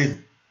receive from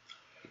Him.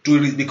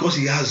 Because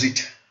He has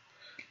it.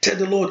 Tell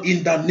the Lord,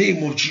 in the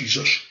name of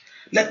Jesus,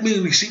 let me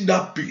receive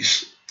that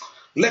peace.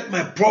 Let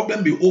my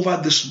problem be over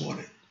this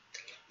morning.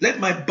 Let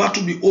my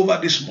battle be over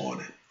this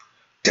morning.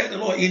 Tell the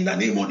Lord, in the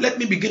name of, let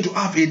me begin to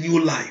have a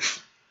new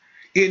life.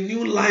 A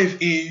new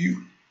life in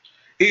you.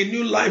 A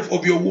new life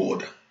of your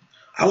word.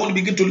 I want to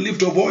begin to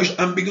lift your voice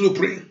and begin to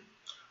pray.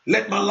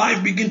 Let my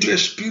life begin to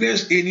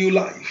experience a new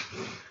life.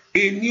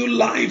 A new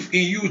life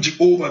in you,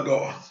 Jehovah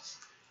God.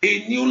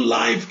 A new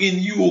life in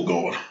you, O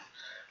God.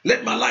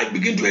 Let my life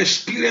begin to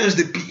experience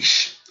the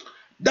peace.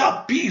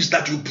 That peace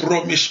that you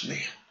promised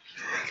me.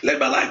 Let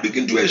my life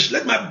begin to,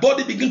 let my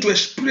body begin to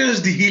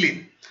experience the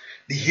healing.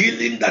 The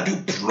healing that you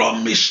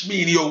promised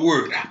me in your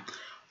word.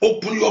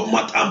 Open your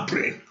mouth and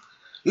pray.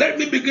 Let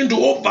me begin to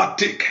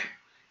overtake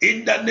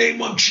in the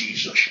name of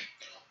Jesus.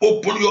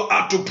 Open your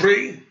heart to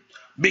pray.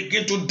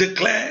 Begin to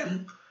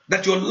declare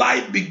that your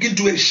life begin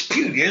to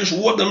experience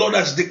what the Lord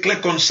has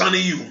declared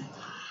concerning you.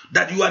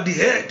 That you are the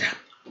head.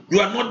 You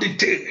are not the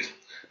tail.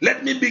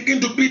 Let me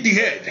begin to be the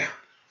head.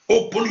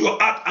 Open your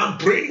heart and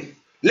pray.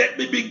 Let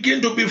me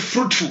begin to be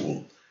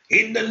fruitful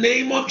in the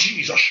name of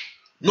Jesus.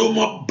 No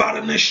more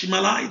barrenness in my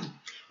life.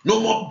 No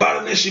more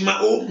barrenness in my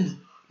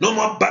home. No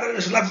more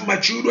barrenness in the life of my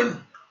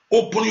children.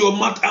 Open your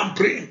mouth and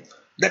pray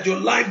that your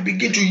life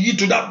begin to yield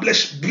to that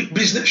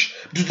business,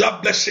 to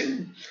that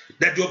blessing.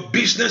 That your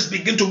business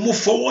begin to move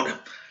forward.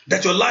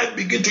 That your life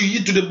begin to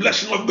yield to the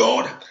blessing of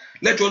God.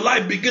 Let your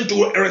life begin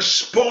to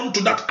respond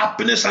to that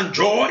happiness and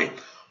joy.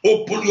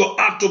 Open your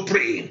heart to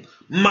pray.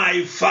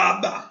 My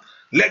Father,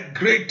 let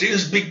great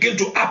things begin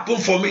to happen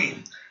for me.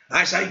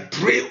 As I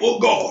pray, oh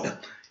God,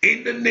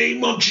 in the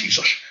name of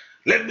Jesus,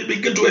 let me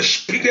begin to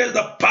experience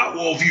the power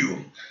of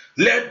you.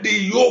 Let the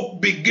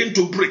yoke begin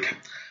to break.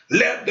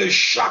 Let the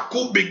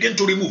shackle begin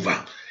to remove.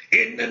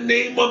 In the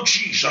name of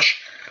Jesus,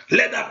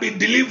 let there be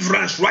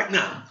deliverance right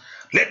now.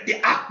 Let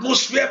the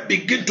atmosphere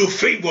begin to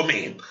favor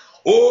me.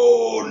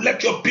 Oh,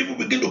 let your people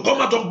begin to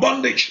come out of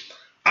bondage,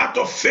 out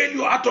of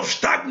failure, out of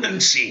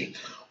stagnancy.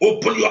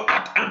 Open your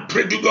heart and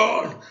pray to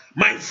God.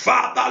 My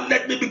Father,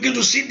 let me begin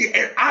to see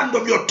the hand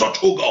of your touch,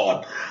 oh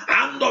God,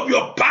 hand of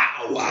your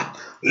power.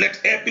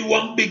 Let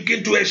everyone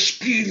begin to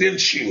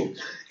experience you.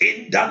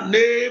 In the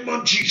name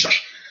of Jesus,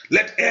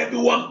 let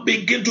everyone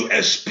begin to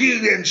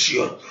experience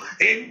you.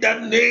 In the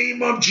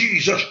name of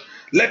Jesus,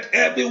 let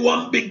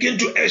everyone begin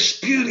to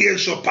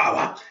experience your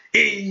power.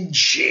 In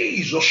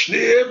Jesus'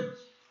 name,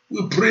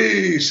 we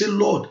pray. Say,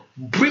 Lord,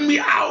 bring me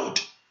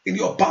out in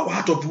your power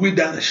out of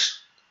wilderness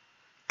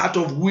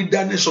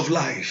of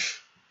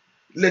life.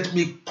 Let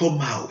me come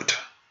out.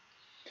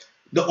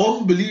 The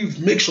unbelief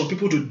makes some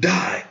people to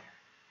die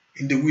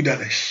in the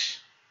wilderness.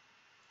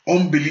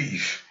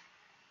 Unbelief.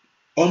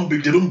 They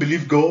don't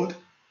believe God.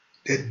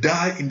 They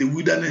die in the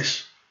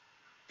wilderness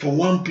from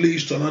one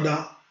place to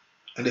another,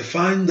 and they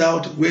find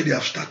out where they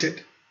have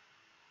started.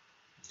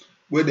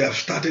 Where they have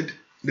started,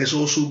 there's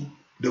also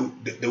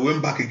they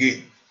went back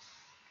again,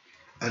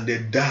 and they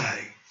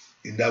die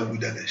in that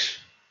wilderness.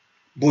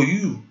 But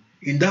you,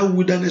 in that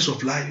wilderness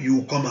of life, you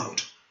will come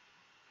out.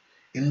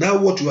 In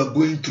that what you are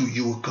going through,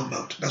 you will come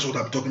out. That's what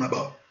I'm talking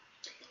about.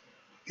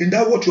 In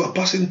that what you are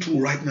passing through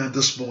right now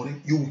this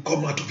morning, you will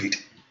come out of it.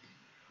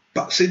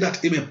 But say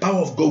that, amen, power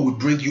of God will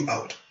bring you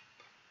out.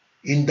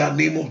 In the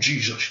name of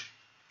Jesus.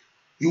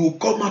 You will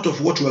come out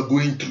of what you are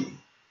going through.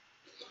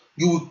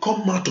 You will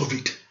come out of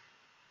it.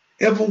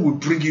 Heaven will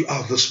bring you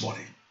out this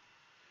morning.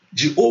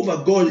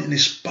 Jehovah God in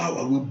His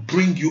power will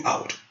bring you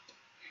out.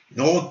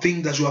 In all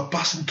things that you are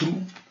passing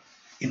through,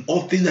 in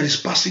all things that is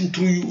passing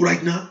through you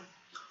right now,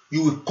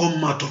 you will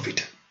come out of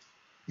it.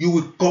 You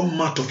will come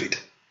out of it.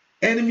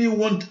 Enemy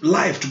want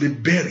life to be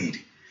buried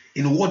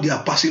in what they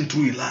are passing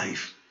through in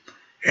life.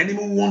 Enemy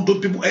don't want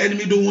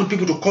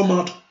people to come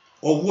out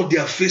of what they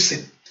are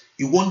facing.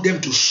 You want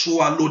them to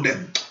swallow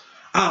them.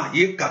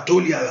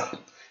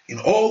 In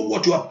all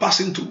what you are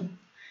passing through,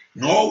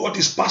 in all what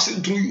is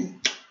passing through you,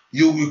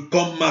 you will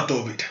come out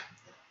of it.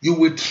 You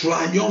will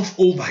triumph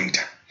over it.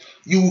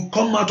 You will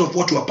come out of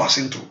what you are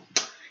passing through.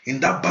 In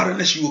that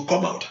barrenness, you will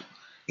come out.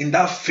 In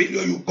that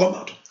failure, you will come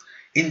out.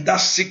 In that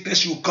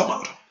sickness, you will come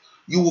out.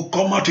 You will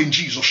come out in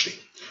Jesus' name.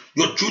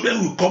 Your children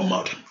will come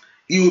out.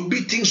 It will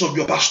be things of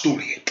your past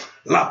story.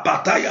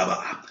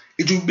 It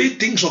It will be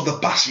things of the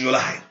past in your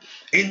life.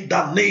 In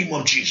the name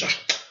of Jesus,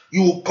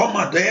 you will come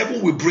out. The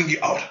heaven will bring you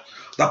out.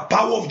 The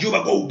power of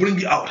Jehovah God will bring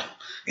you out.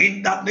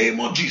 In the name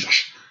of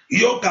Jesus.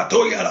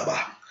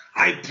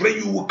 I pray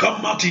you will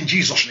come out in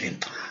Jesus' name.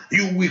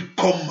 You will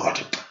come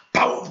out.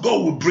 Power of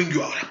God will bring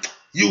you out.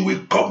 You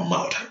will come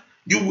out.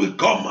 You will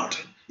come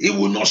out. It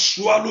will not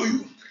swallow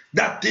you.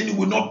 That thing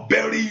will not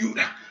bury you.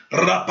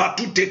 That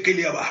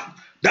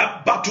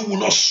battle will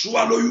not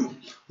swallow you.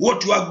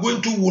 What you are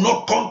going to will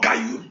not conquer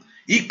you.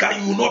 You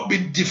will not be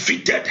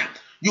defeated.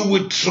 You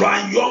will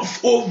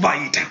triumph over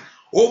it.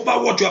 Over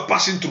what you are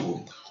passing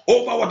through.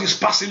 Over what is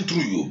passing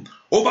through you.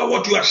 Over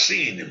what you are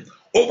seeing.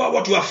 Over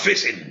what you are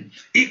facing.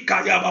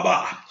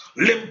 Ikayababa.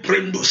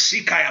 Lemprendo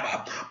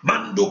sikayaba.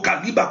 Mando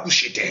kaliba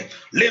kushite.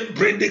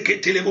 Lemprende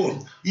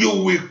ketelebo.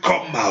 You will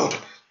come out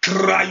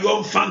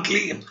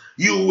triumphantly.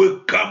 You will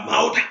come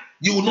out.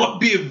 You will not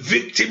be a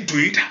victim to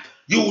it.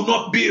 You will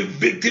not be a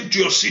victim to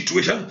your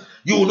situation.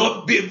 You will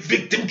not be a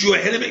victim to your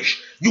enemies.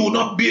 You will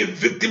not be a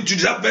victim to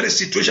that very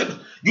situation.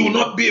 You will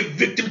not be a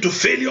victim to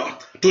failure,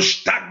 to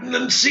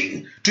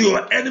stagnancy, to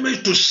your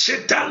enemies, to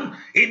Satan.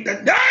 In the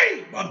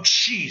name of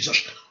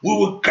Jesus, we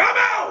will come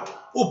out.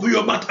 Open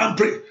your mouth and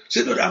pray.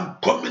 Say, Lord, I'm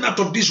coming out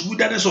of this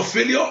wilderness of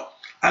failure.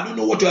 I don't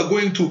know what you are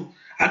going through.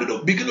 I don't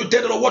know. Begin to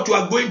tell them what you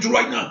are going through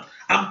right now.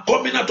 I'm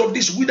coming out of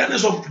this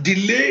wilderness of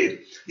delay.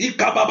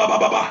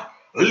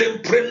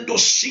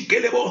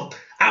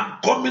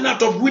 I'm coming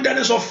out of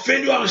wilderness of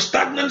failure and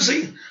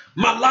stagnancy.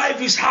 My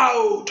life is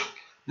out.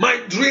 My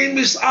dream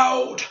is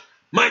out.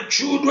 My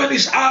children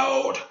is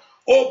out.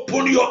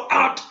 Open your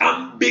heart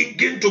and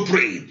begin to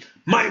pray.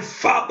 My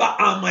Father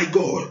and my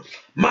God,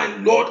 my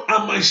Lord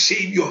and my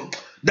Savior,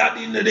 that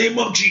in the name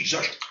of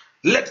Jesus,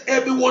 let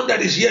everyone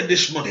that is here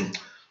this morning,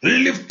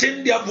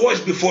 lifting their voice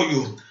before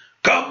you,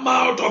 come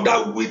out of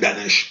that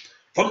wilderness,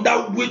 from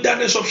that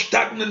wilderness of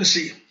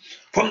stagnancy,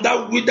 from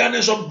that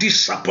wilderness of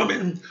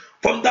disappointment,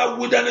 from that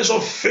wilderness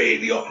of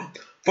failure,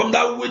 from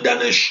that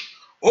wilderness,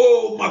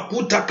 oh,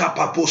 makuta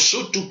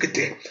kapaposotu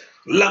kete,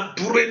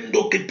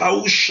 lampurendo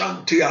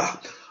kipaushantia,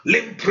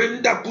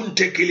 lemprenda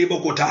kunte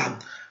kilibokota,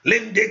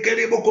 lende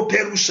keliboko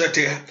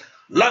perusete,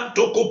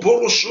 lantoko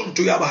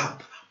porosuntu yaba.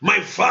 My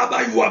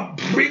Father, you are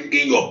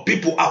bringing your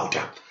people out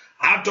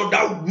of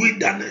that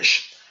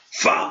wilderness.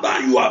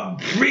 Father, you are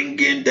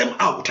bringing them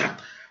out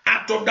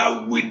of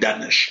that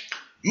wilderness.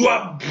 You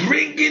are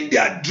bringing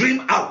their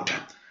dream out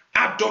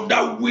of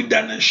that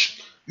wilderness.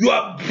 You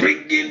are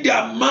bringing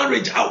their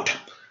marriage out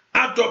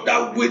of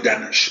that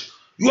wilderness.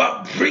 You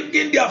are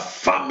bringing their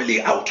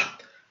family out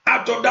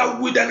of that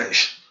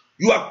wilderness.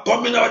 You are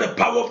coming out of the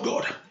power of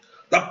God.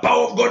 The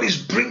power of God is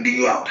bringing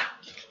you out.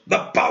 The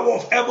power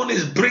of heaven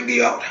is bringing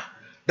you out.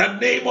 The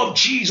name of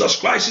Jesus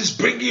Christ is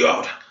bringing you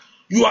out.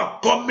 You are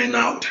coming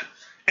out.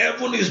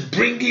 Heaven is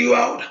bringing you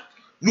out.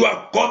 You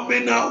are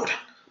coming out.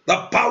 The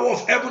power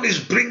of heaven is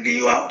bringing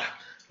you out.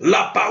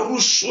 La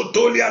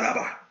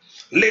parusotolianaba.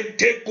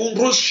 Lente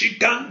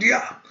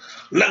kunroshikandia.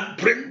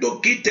 Lamprendo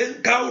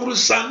kiten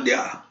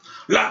kaurusandia.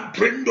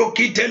 Lamprendo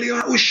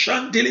kitelia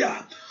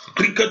ushantilia.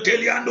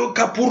 Krikoteliano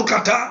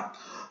kapurkata.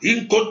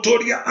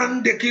 Inkotoria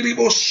ande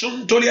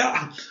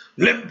kiribosuntolia.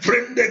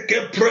 Lemprende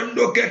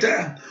keprendo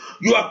kete.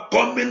 You are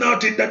coming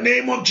out in the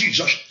name of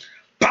Jesus.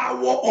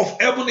 Power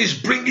of heaven is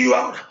bringing you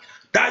out.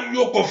 That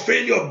yoke of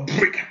failure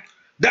break.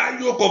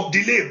 That yoke of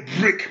delay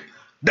break.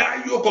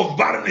 That yoke of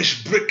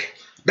barrenness break.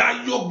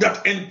 That yoke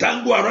that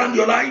entangle around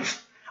your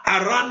life,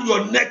 around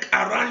your neck,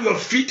 around your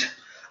feet,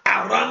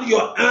 around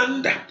your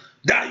hand.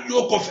 That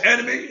yoke of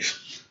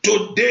enemies.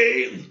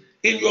 Today,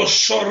 in your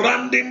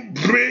surrounding,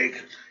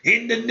 break.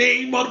 In the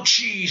name of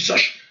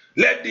Jesus.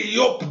 Let the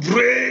yoke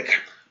break.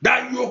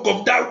 That yoke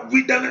of that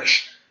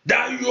wilderness.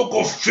 That yoke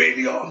of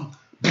failure.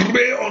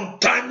 Pray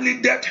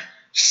untimely death.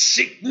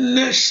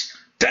 Sickness.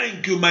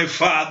 Thank you, my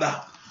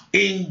Father.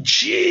 In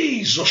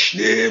Jesus'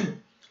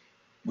 name,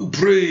 we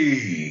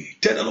pray.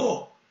 Tell the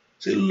Lord.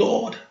 Say,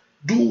 Lord,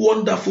 do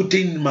wonderful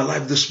things in my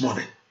life this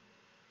morning.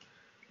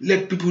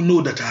 Let people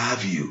know that I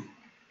have you.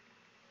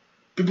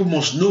 People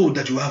must know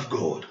that you have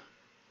God.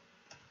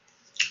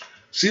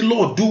 Say,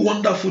 Lord, do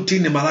wonderful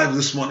things in my life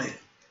this morning.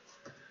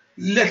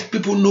 Let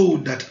people know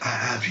that I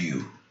have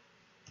you.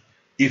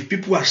 If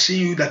people are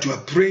seeing you that you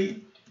are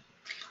praying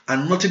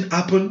and nothing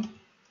happened,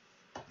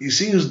 it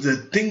seems the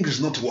thing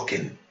is not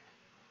working.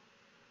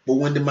 But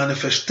when the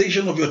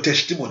manifestation of your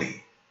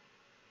testimony,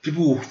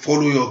 people will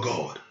follow your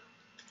God.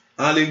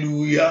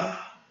 Hallelujah.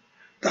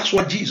 That's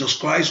why Jesus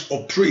Christ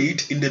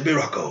operated in the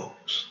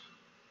miracles.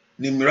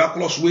 In a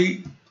miraculous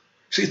way.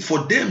 Say for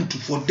them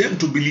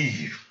to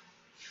believe.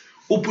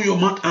 Open your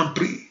mouth and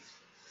pray.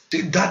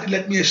 Say, Daddy,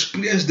 let me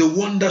experience the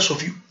wonders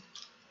of you.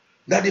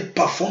 Daddy,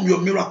 perform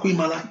your miracle in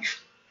my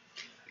life.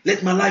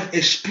 Let my life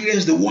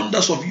experience the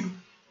wonders of you.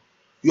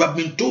 You have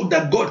been told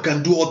that God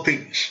can do all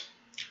things.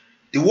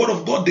 The word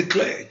of God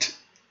declared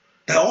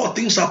that all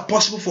things are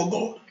possible for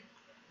God.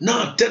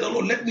 Now tell the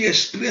Lord, let me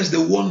experience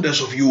the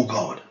wonders of you,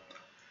 God.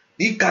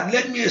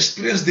 Let me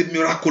experience the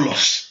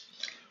miraculous.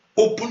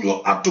 Open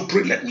your heart to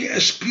pray. Let me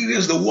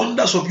experience the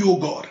wonders of you,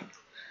 God.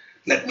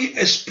 Let me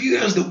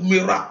experience the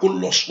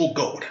miraculous, oh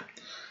God.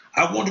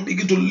 I want to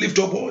begin to lift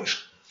your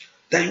voice.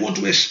 That you want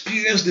to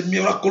experience the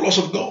miraculous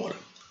of God,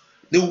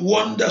 the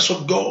wonders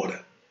of God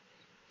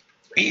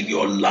in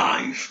your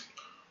life.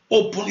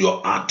 Open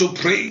your heart to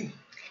pray.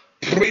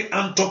 Pray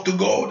and talk to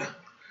God.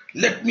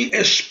 Let me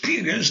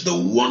experience the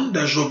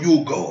wonders of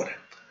you, God.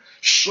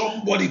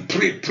 Somebody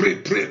pray, pray,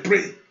 pray,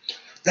 pray.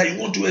 That you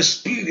want to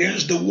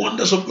experience the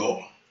wonders of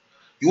God.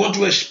 You want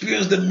to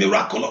experience the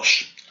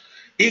miraculous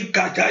in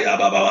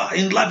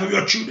life of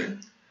your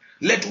children.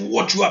 Let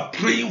what you are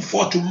praying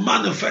for to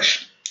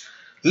manifest.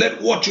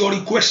 Let what your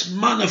request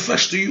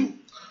manifest to you.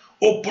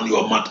 Open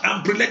your mouth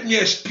and pray. Let me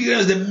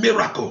experience the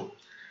miracle.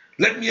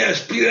 Let me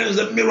experience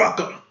the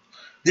miracle.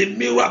 The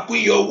miracle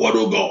in your word,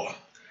 oh God.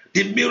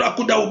 The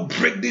miracle that will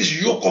break this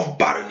yoke of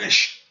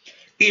barrenness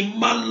in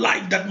my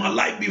life, that my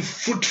life be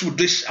fruitful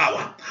this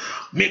hour.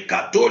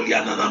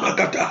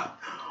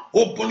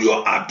 Open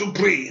your heart to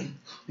pray.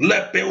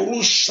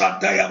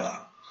 Leperusatayaba.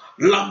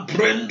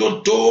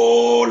 Lamprendo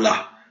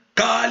tola.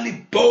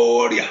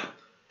 Caliporia.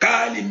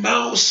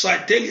 Calimau.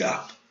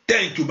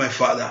 Thank you, my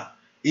Father.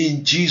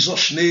 In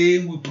Jesus'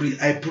 name we pray.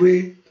 I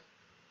pray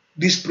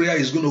this prayer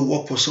is going to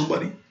work for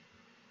somebody.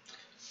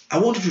 I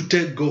want you to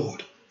tell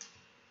God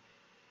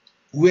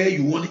where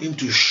you want him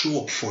to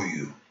show up for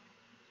you.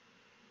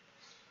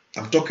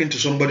 I'm talking to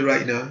somebody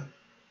right now.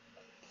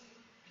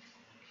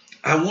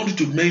 I want you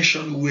to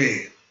mention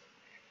where.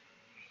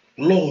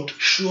 Lord,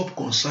 show up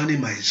concerning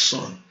my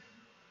son.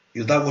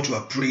 Is that what you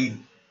are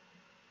praying?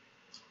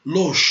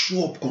 Lord,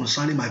 show up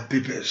concerning my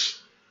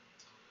papers.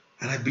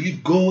 And I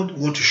believe God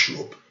wants to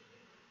show up.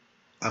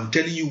 I'm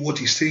telling you what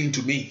he's saying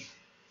to me.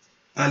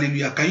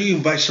 Hallelujah. Can you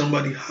invite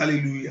somebody?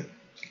 Hallelujah.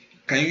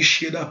 Can you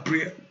share that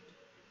prayer?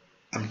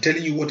 I'm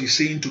telling you what he's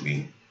saying to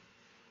me.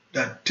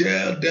 That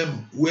tell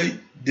them where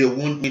they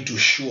want me to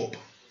show up.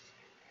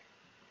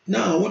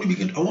 Now I want you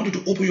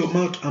to open your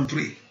mouth and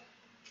pray.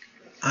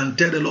 And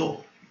tell the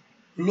Lord,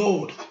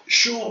 Lord,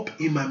 show up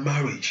in my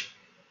marriage.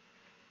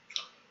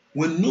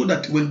 When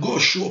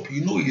God show up,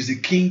 you know he's the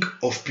King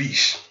of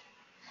peace.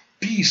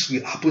 Peace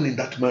will happen in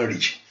that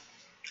marriage.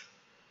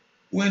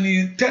 When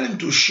you tell him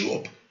to show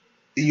up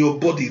in your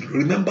body,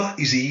 remember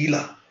he's a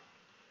healer.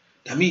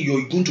 That means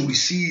you're going to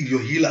receive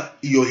your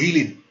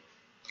healing,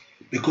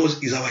 because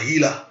he's our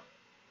healer.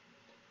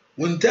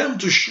 When tell him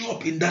to show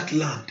up in that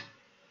land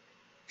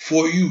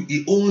for you,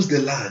 he owns the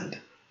land.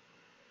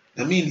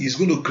 That means he's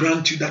going to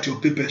grant you that your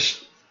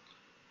papers.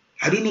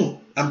 I don't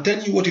know. I'm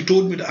telling you what he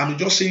told me. I'm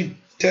just saying,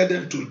 tell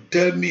them to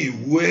tell me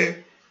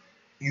where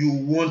you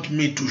want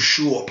me to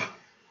show up.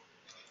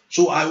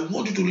 So I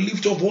want you to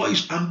lift your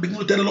voice and begin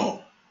to tell the Lord.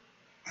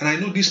 And I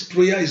know this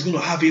prayer is going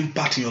to have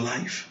impact in your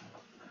life,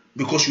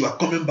 because you are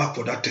coming back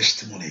for that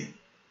testimony.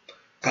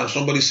 Can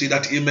somebody say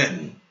that?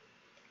 Amen.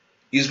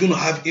 It's going to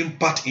have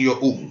impact in your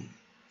home,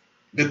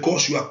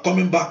 because you are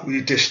coming back with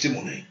a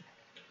testimony.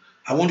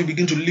 I want to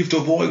begin to lift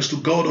your voice to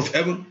God of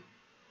heaven.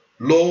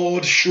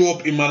 Lord, show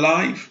up in my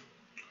life.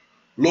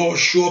 Lord,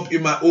 show up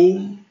in my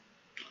home.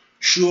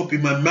 Show up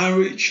in my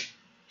marriage.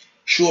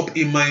 Show up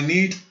in my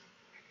need.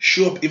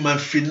 Show up in my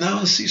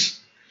finances.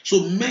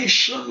 So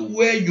mention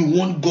where you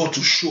want God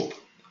to show up,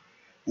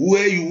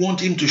 where you want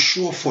him to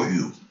show up for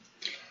you.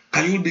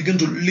 Can you begin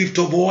to lift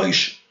your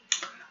voice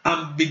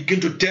and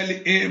begin to tell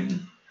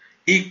him,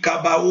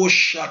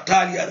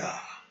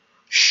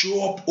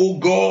 show up, oh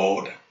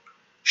God.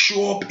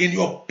 Show up in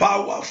your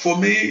power for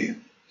me.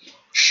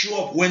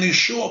 Show up. When he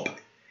showed up,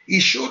 he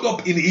showed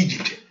up in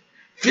Egypt.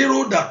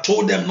 Pharaoh that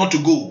told them not to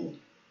go.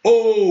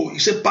 Oh, he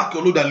said, pack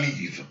your load and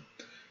leave.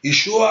 He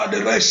showed up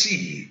the Red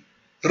Sea.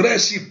 Red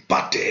Sea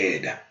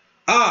parted.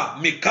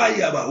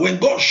 Micaiah, when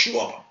God show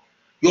up,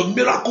 your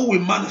miracle will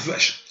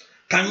manifest.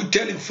 Can you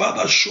tell him,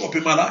 Father, show up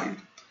in my life?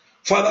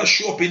 Father,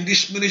 show up in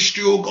this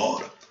ministry, oh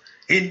God.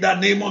 In the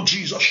name of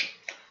Jesus.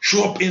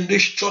 Show up in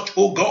this church,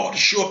 oh God.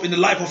 Show up in the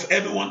life of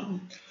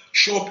everyone.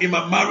 Show up in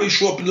my marriage.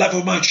 Show up in the life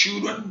of my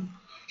children.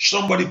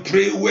 Somebody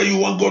pray where you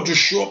want God to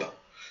show up.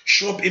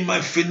 Show up in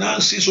my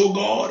finances, oh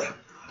God.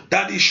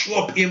 Daddy,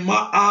 show up in my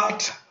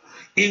heart.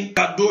 In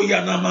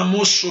Kadoya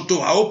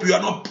Namamosoto. I hope you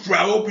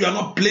are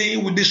not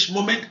playing with this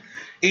moment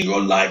in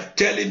your life.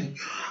 Telling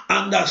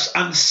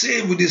and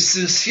say with the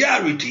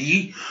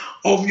sincerity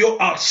of your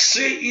heart.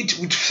 Say it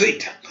with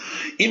faith.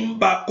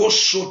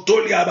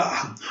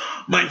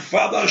 My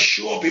Father,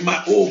 show up in my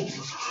home.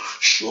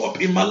 Show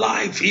up in my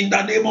life in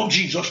the name of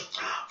Jesus.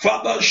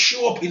 Father,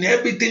 show up in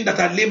everything that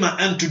I lay my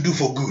hand to do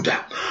for good.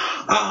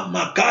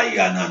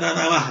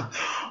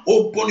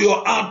 Open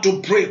your heart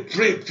to pray,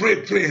 pray,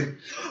 pray, pray.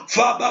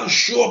 Father,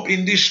 show up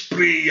in this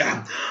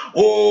prayer.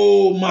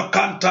 Oh,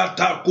 Makanta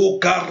Tako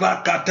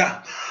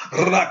Karakata.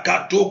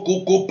 Rakato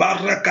koko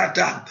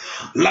parakata.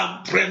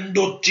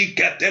 Lamprendo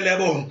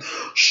tiketelebo.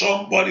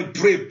 Somebody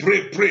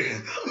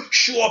pray.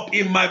 Show up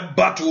in my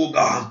battle,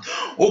 God.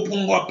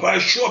 Open up,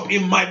 show up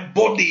in my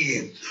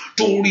body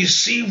to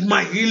receive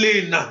my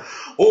healing.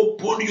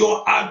 Open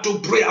your heart to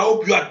pray. I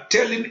hope you are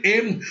telling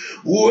him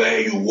where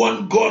you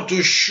want God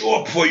to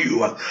show up for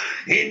you.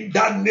 In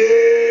the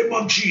name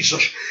of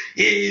Jesus.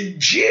 In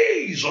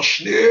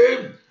Jesus'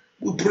 name,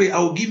 we pray. I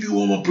will give you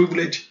one more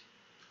privilege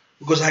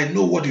because I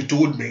know what you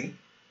told me.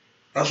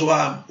 That's why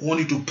I want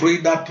you to pray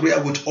that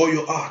prayer with all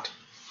your heart.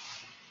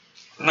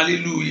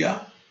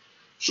 Hallelujah.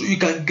 So you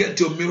can get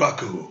your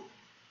miracle.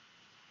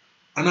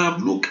 And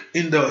I've looked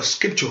in the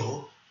scripture,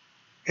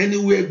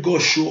 anywhere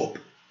God showed up.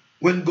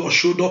 When God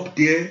showed up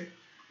there,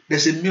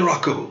 there's a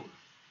miracle.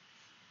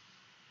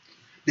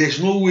 There's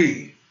no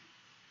way.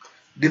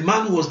 The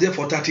man was there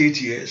for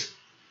 38 years.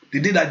 The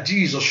day that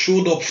Jesus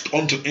showed up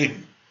unto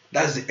him,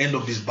 that's the end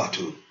of this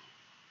battle.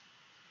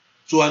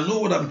 So I know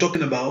what I'm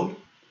talking about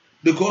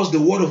because the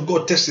word of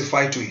God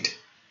testified to it.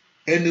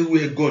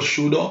 Anywhere God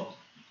showed up,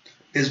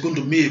 there's going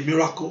to be a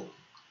miracle.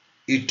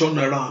 It turned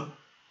around.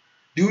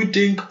 Do you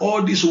think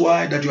all this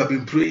while that you have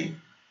been praying?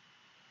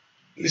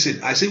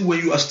 Listen, I say when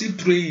you are still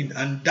praying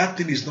and that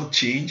thing is not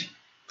changed,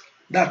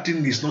 that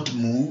thing is not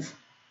moved,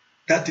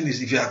 that thing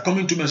is, if you are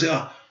coming to me and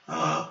say,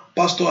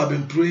 Pastor, I've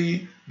been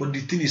praying, but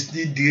the thing is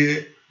still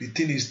there, the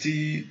thing is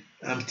still,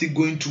 I'm still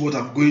going through what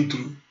I'm going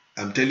through.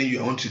 I'm telling you,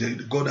 I want to tell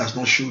you, God has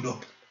not showed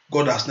up.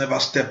 God has never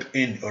stepped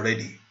in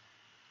already.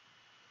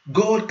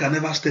 God can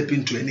never step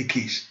into any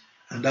case,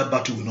 and that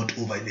battle will not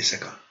over in a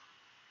second.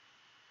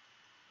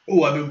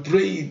 Oh, I've been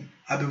praying,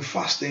 I've been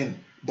fasting,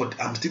 but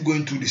I'm still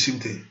going through the same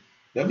thing.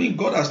 That means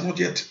God has not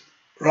yet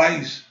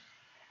rise.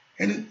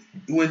 And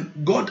when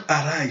God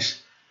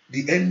arise,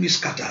 the enemy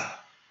scatter.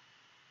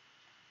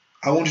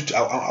 I want you to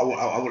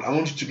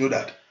know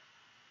that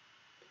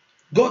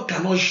God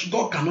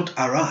cannot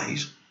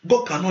arise.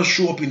 God cannot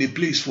show up in a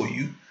place for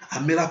you.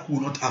 A miracle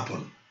will not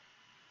happen.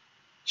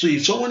 So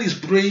if someone is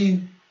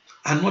praying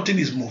and nothing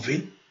is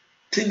moving,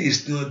 thing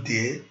is not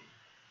there,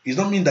 it does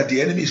not mean that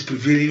the enemy is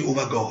prevailing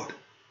over God.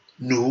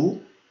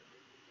 No,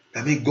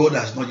 that means God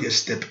has not yet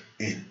stepped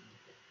in.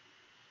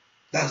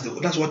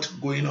 That's what's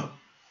going on.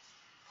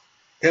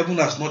 Heaven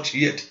has not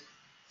yet.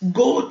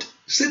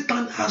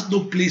 Satan has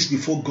no place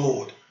before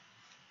God.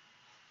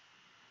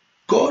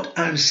 God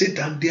and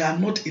Satan, they are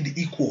not in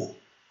the equal.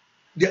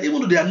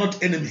 Even though they are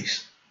not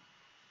enemies,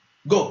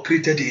 God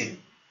created him.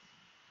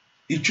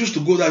 He chose to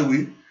go that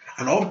way,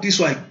 and all this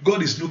why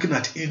God is looking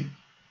at him.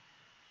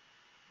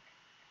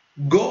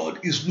 God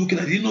is looking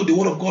at him. You know, the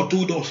word of God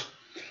told us,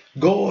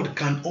 God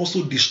can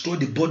also destroy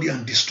the body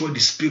and destroy the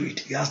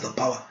spirit. He has the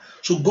power.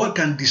 So God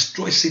can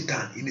destroy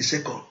Satan in a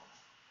second.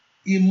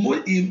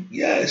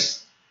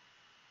 Yes.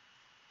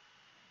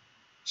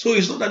 So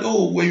it's not that,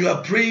 when you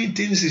are praying,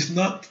 things is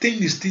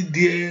still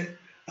there.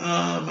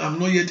 I'm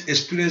not yet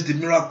experienced the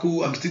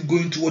miracle. I'm still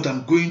going through what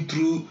I'm going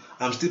through.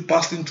 I'm still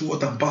passing through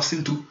what I'm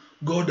passing through.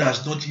 God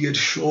has not yet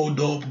showed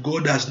up.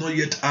 God has not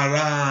yet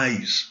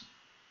arisen.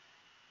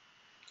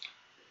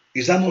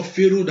 Is that not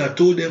Pharaoh that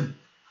told them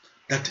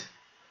that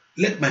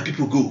let my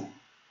people go?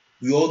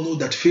 We all know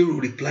that Pharaoh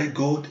replied,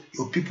 God,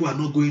 your people are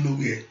not going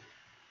nowhere.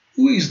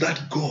 Who is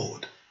that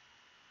God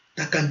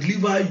that can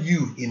deliver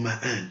you in my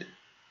hand?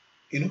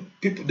 You know,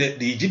 people,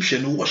 the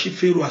Egyptians worship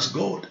Pharaoh as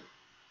God.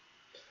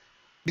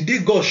 The day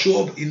God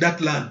showed up in that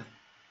land,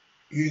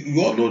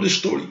 you all know the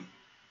story.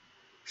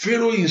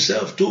 Pharaoh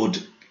himself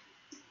told,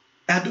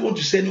 I don't want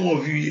to see any one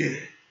of you here.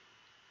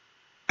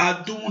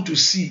 I don't want to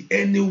see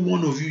any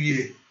one of you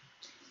here.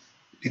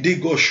 The day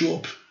God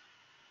showed up,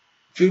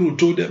 Pharaoh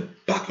told them,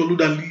 pack your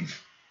load and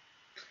leave.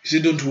 He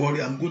said, don't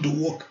worry, I'm going to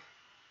walk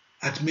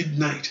at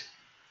midnight.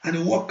 And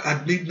he walked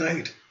at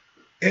midnight.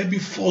 Every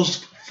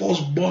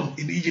firstborn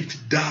in Egypt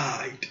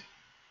died.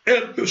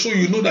 So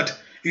you know that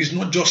it's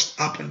not just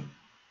happened.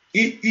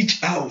 In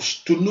each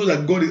house, to know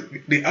that God,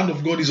 the hand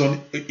of God is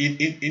on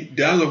the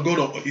hand of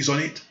God is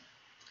on it.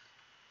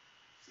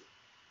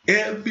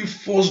 Every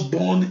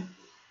firstborn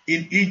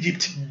in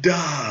Egypt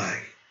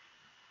died.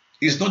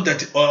 It's not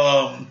that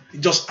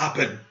it just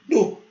happened.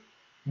 No,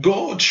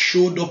 God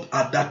showed up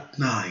at that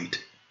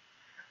night,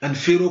 and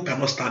Pharaoh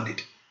cannot stand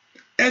it.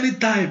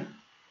 Anytime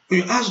when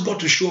you ask God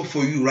to show up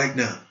for you right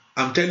now,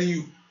 I'm telling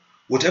you,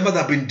 whatever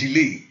that been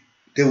delayed,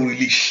 they will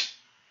release.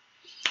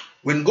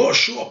 When God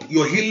show up,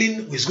 your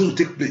healing is going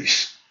to take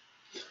place.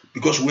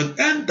 Because when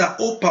enter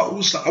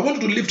Opa, I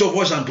want you to lift your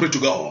voice and pray to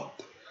God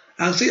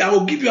and say, I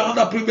will give you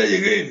another privilege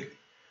again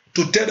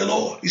to tell the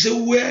Lord. He said,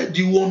 where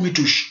do you want me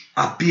to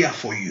appear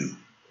for you?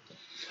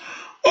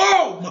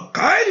 Oh,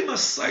 Makaili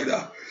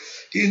Masaida,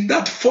 in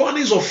that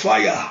furnace of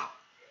fire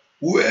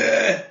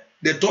where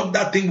they thought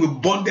that thing will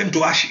burn them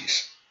to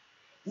ashes.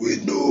 We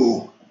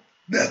know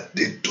that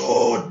they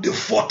thought the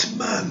fourth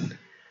man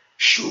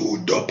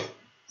showed up,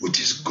 which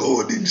is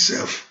God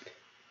himself,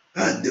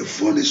 and the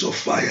furnace of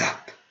fire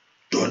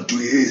turned to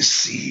a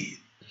sea.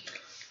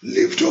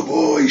 Lift your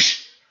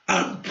voice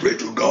and pray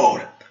to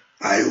God.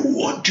 I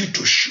want you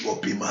to show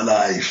up in my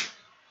life.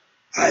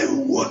 I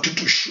want you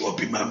to show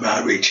up in my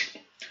marriage.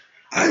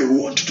 I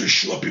want you to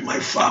show up in my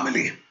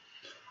family.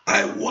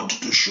 I want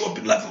you to show up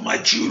in the life of my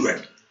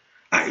children.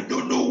 I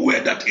don't know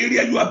where that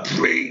area you are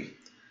praying.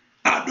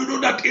 I don't know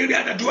that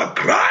area that you are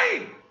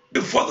crying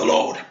before the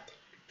Lord.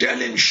 Tell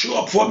him,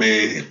 show up for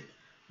me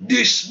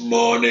this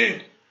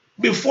morning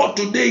before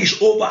today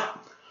is over.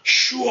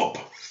 Show up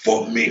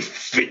for me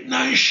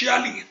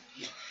financially,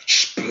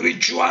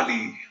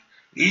 spiritually.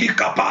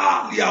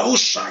 Likapa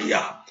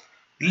liausaya,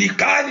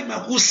 likali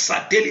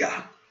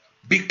makusatelia,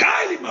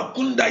 bikali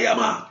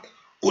makundayama,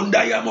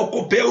 kundayama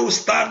kopeu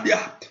stadia,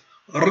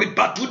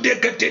 ripatude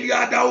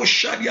ketelia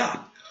daushadia.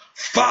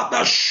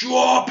 Father,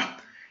 show up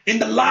in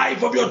the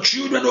life of your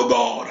children, O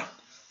God.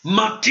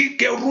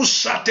 Matike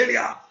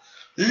rusatelia.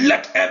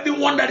 Let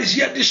everyone that is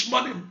here this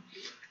morning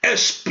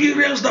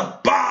experience the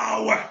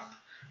power.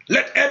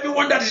 Let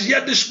everyone that is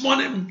here this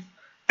morning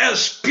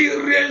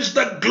experience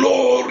the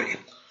glory.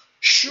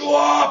 Show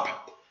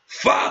up,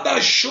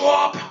 Father, show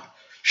up.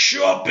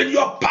 Show up in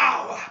your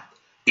power.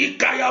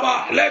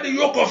 Ikayaba, let the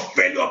yoke of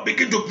failure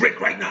begin to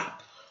break right now.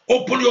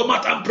 Open your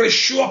mouth and pray.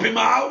 Show up in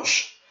my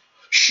house.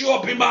 Show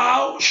up in my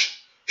house.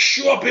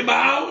 Show up in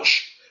my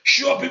house.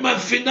 Show up in my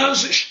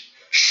finances.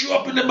 Show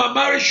up in my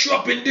marriage. Show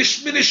up in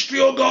this ministry,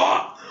 oh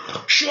God.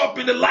 Show up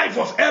in the life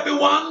of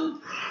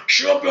everyone.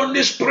 Show up on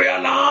this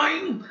prayer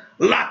line.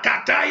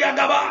 Lakataya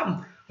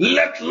Gaba.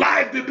 Let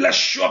life be blessed.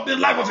 Show up in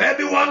the life of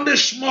everyone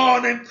this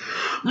morning.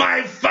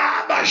 My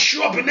Father,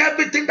 show up in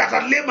everything that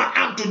I lay my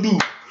hand to do.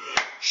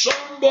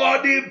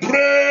 Somebody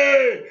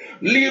pray.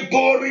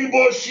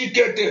 Liboribo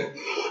sikete.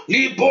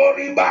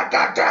 Liboriba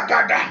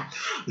katakata.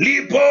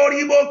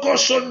 Liboribo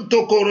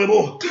kosonto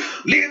korebo.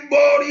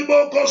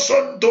 Limboribo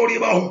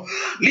kosontoribo.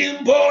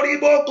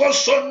 Limboribo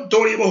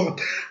kosontoribo.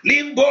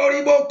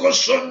 Limboribo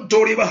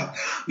kosontoriba.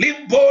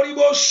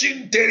 Limboribo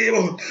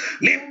sinteribo.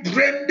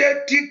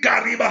 Limprende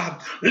tikariba.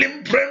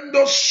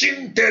 Limprendo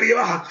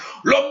sinteriba.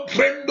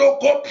 Lomprendo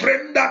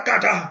koprenda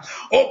kata.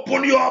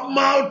 Open your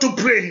mouth to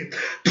pray.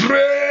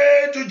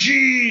 Pray to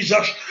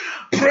Jesus.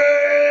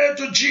 Pray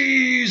to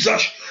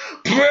Jesus.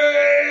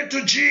 Pray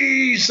to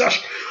Jesus.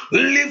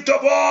 Lift a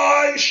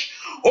voice.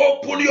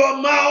 Open your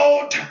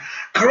mouth.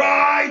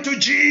 Cry to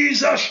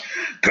Jesus.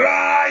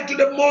 Cry to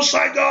the Most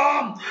High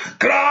God.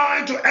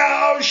 Cry to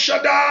El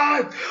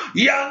Shaddai.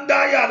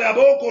 Yanda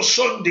yadaboko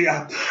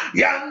sondia.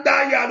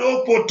 Yanda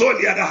yadoko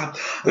toliada.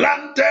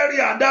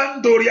 Lanteria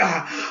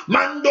dandoria.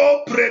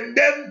 Mando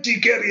prendenti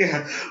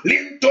keria.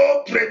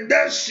 Linto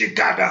prendensi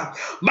kada.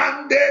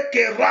 Mande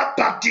ke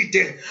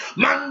rapatite.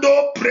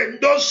 Mando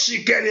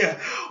prendosi keria.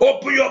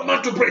 Open your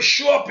mouth to pray.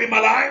 Show up in my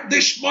life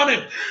this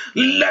morning.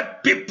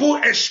 Let people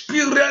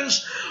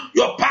experience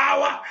your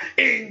power.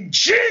 In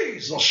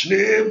Jesus'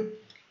 name,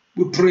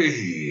 we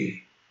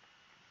pray.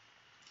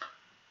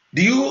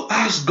 Do you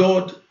ask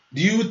God?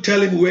 Do you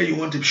tell him where you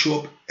want him to show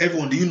up?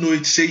 Everyone, do you know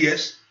it? Say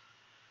yes.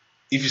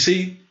 If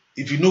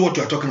you know what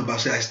you are talking about,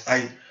 say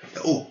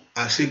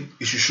I say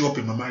you should show up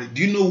in my marriage.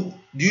 Do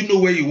you know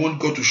where you want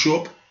God to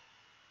show up?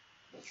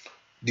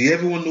 Do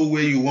everyone know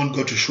where you want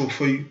God to show up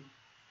for you?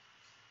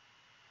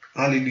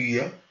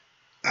 Hallelujah.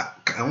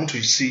 I want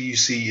to see you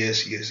say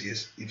yes, yes,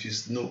 yes. If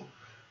it's no,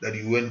 that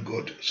you want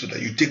God, so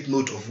that you take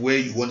note of where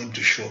you want him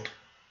to show up.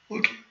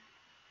 Okay.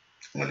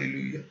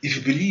 Hallelujah. If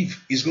you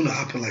believe it's going to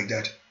happen like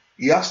that,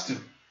 he has to.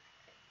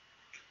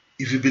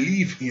 If you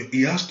believe,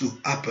 it has to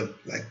happen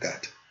like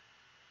that.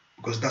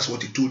 Because that's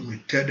what he told me.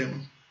 Tell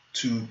them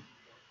to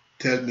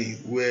tell me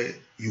where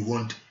you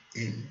want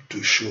him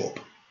to show up.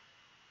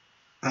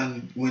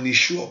 And when he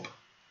show up,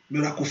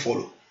 miracle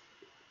follow.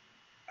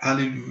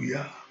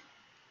 Hallelujah.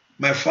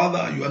 My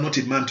Father, you are not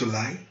a man to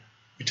lie,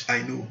 which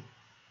I know.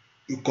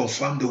 You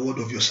confirm the word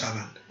of your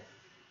servant.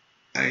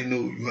 I know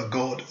you are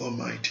God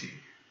Almighty.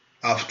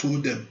 I've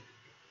told them,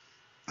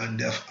 and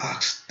they have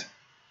asked.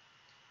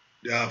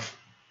 They have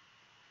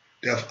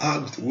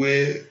asked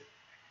where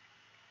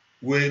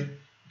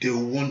they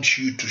want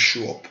you to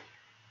show up.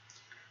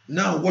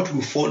 Now, what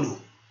will follow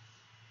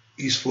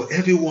is for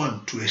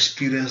everyone to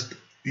experience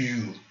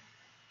you.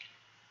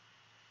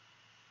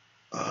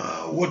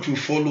 What will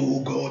follow, oh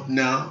God,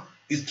 now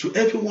is to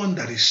everyone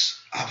that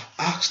have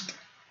asked,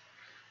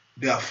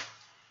 they have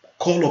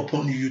called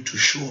upon you to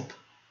show up,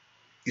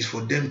 is for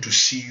them to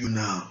see you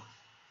now.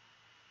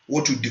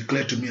 What you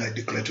declare to me, I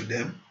declare to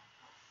them.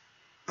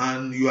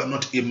 And you are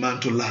not a man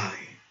to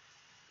lie.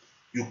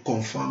 You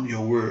confirm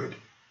your word.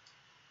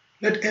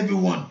 Let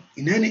everyone,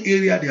 in any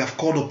area they have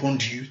called upon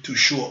you to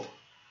show up,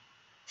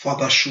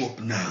 Father, show up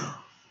now.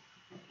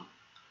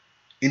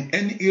 In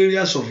any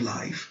areas of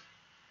life,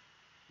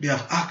 they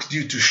have asked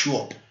you to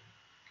show up.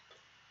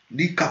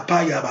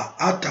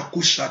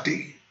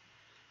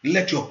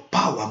 Let your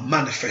power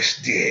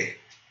manifest there.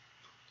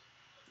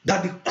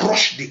 That they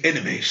crush the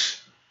enemies.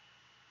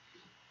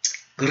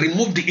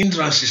 Remove the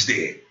hindrances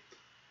there.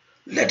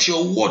 Let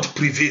your word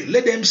prevail.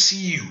 Let them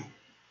see you.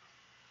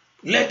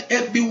 Let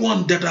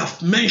everyone that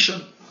I've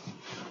mentioned,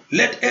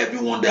 let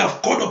everyone that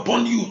have called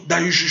upon you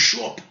that you should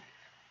show up,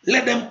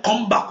 let them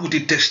come back with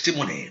a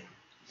testimony.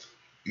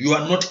 You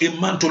are not a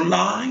man to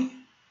lie.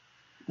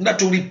 that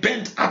to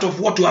repent out of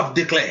what you have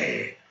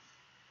declared.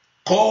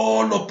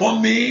 Call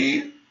upon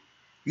me.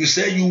 You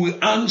say you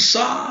will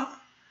answer.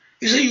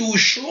 You say you will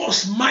show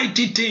us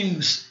mighty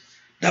things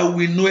that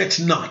we know it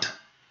not.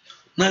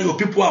 Now your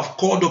people have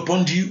called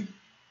upon you.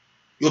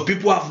 Your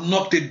people have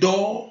knocked the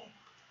door.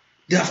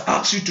 They have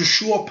asked you to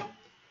show up.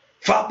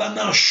 Father,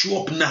 now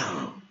show up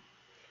now.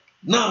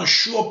 Now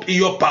show up in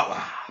your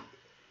power.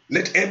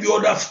 Let every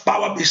other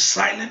power be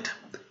silent.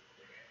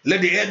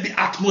 Let the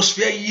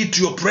atmosphere yield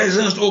to your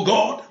presence, O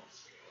God.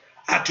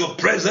 At your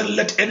presence,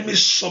 let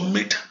enemies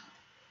submit.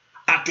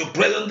 At your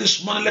presence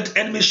this morning, let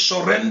enemies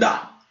surrender.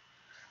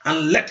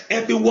 And let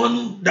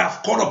everyone that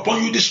have called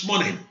upon you this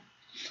morning,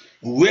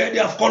 where they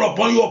have called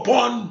upon you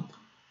upon,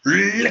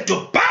 let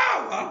your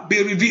power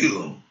be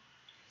revealed.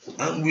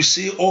 And we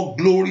say all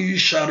glory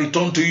shall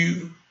return to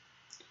you.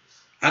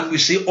 And we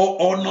say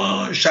all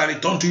honor shall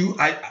return to you.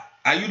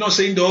 Are you not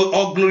saying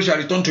all glory shall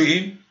return to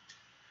him?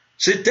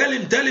 Say, tell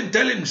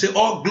him. Say,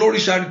 all glory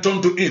shall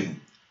return to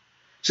him.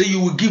 Say, you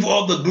will give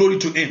all the glory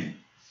to him.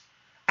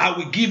 I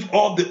will give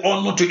all the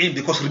honor to him.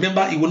 Because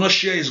remember, he will not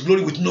share his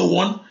glory with no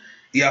one.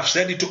 He has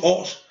said it to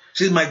us.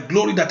 Say, my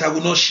glory that I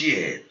will not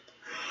share.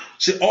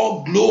 Say,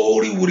 all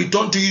glory will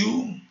return to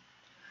you.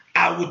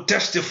 I will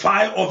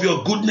testify of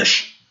your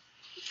goodness.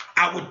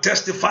 I will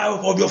testify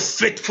of your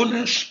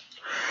faithfulness.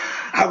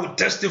 I will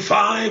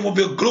testify of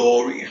your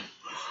glory.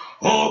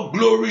 All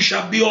glory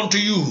shall be unto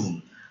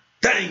you.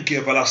 Thank you,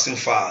 everlasting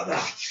Father.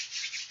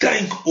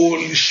 Thank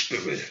Holy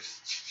Spirit.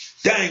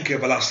 Thank you,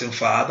 everlasting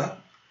Father.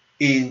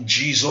 In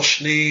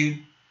Jesus'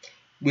 name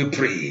we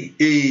pray.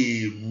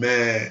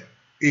 Amen.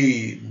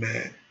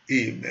 Amen.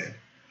 Amen.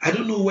 I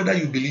don't know whether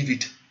you believe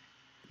it,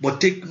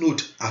 but take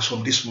note as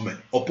from this moment.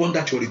 Upon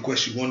that your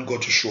request, you want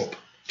God to show up.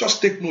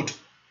 Just take note.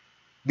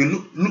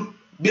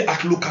 Be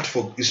at lookout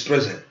for his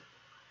presence.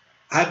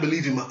 I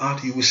believe in my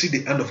heart you will see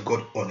the hand of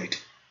God on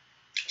it.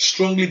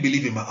 Strongly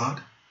believe in my heart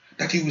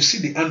that you will see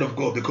the hand of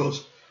God,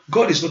 because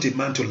God is not a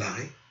man to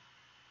lie.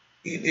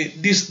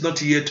 This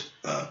not yet.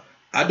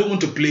 I don't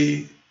want to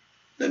play.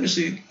 Let me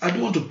see. I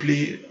don't want to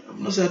play.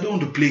 I'm not saying I don't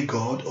want to play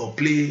God or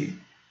play.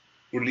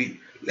 Really,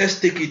 let's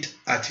take it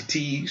as it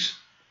is.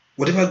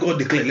 Whatever God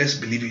declares, let's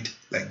believe it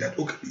like that.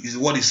 Okay, is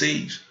what He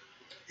says.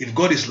 If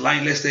God is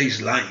lying, let's say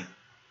He's lying.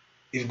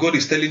 If God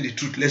is telling the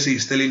truth, let's say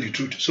He's telling the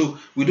truth. So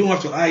we don't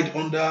have to hide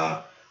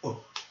under.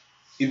 Oh,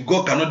 if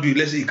God cannot do it,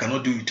 let's say He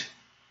cannot do it.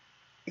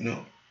 You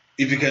know,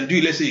 if He can do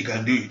it, let's say He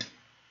can do it.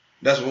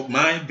 That's what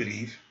my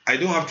belief. I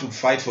don't have to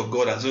fight for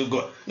God and say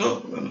God.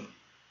 No.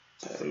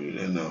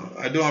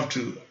 I don't have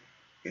to,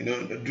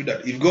 do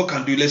that. If God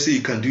can do it, let's say He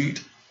can do it.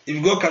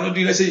 If God cannot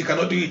do it, let's say He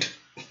cannot do it.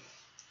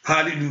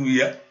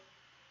 Hallelujah.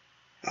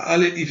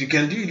 If He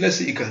can do it, let's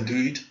say He can do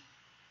it.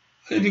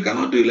 If He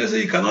cannot do it, let's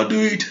say He cannot do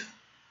it.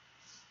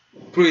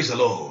 Praise the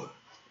Lord.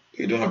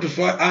 You don't have to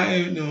fight.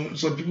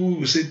 Some people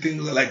will say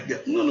things like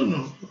that.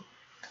 No.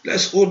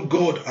 Let's hold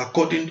God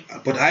according.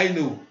 But I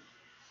know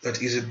that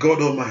He's a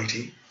God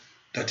Almighty,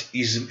 that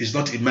is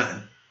not a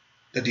man,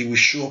 that He will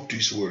show up to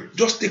His word.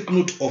 Just take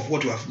note of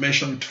what you have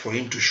mentioned for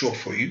Him to show up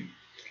for you,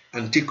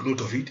 and take note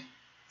of it,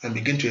 and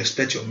begin to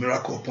expect your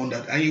miracle upon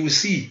that. And you will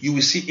see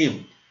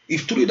Him.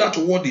 If truly that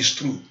word is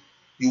true,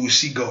 you will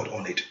see God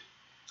on it.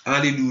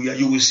 Hallelujah.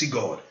 You will see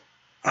God.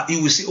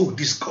 You will see, oh,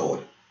 this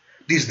God.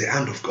 This is the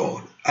hand of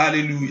God.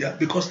 Hallelujah.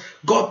 Because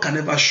God can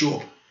never show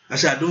up and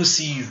say, I don't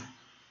see you.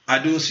 I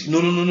don't see.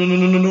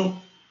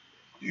 No.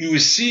 You will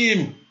see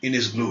Him in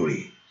His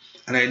glory.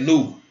 And I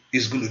know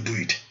He's going to do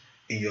it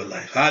in your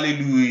life.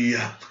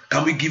 Hallelujah.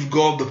 Can we give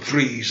God the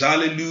praise?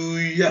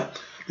 Hallelujah.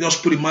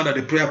 Just put in mind that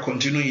the prayer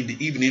continues in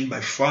the evening by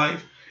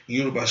 5 in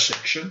Yoruba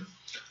section.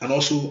 And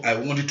also, I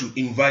want you to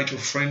invite your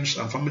friends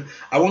and family.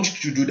 I want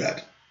you to do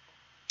that.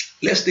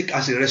 Let's take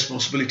as a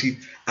responsibility,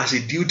 as a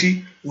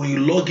duty, when you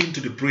log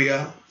into the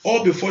prayer,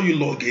 or before you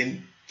log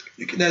in.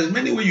 There's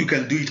many ways you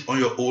can do it on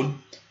your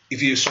own.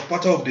 If you're a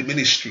supporter of the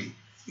ministry,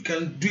 you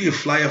can do a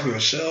flyer for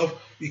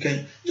yourself. You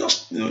can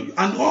just, and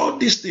all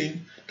these things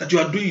that you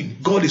are doing,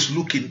 God is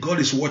looking, God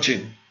is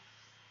watching.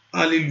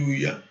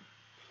 Hallelujah.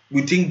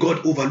 We think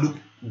God overlook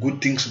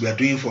good things we are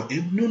doing for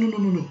Him.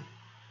 No.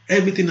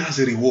 Everything has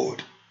a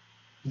reward.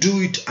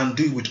 Do it, and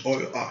do it with all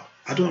your heart.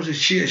 I don't want to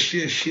say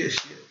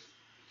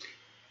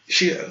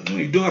share. No,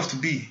 you don't have to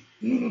be.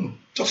 No.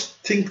 Just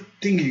think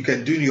you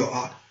can do in your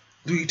heart.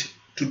 Do it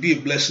to be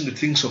a blessing to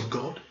things of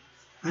God.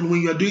 And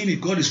when you are doing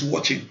it, God is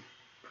watching.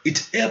 It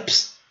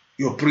helps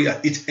your prayer.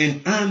 It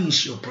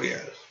enhances your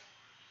prayers.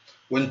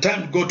 When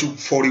time go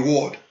for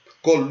reward,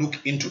 God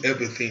look into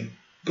everything.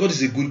 God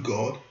is a good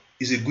God.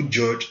 He's a good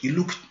judge. He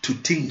looks to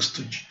things,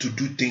 to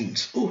do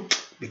things. Oh,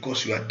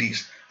 because you are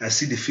this. I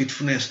see the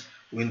faithfulness.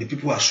 When the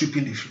people are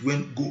sweeping,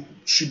 go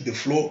sweep the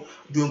floor,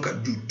 do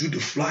the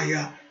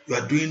flyer. You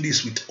are doing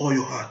this with all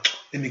your heart.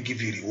 Let me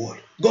give you a reward.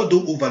 God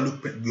don't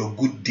overlook your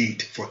good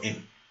deed for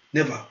Him.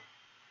 Never.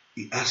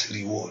 He has a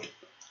reward.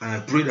 And I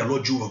pray that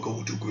Lord Jehovah God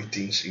will do great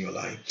things in your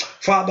life.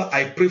 Father,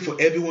 I pray for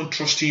everyone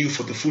trusting you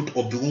for the fruit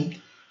of the womb.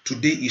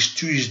 Today is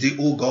Tuesday,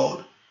 oh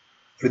God.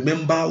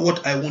 Remember,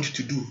 what I want you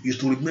to do is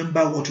to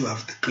remember what you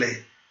have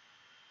declared.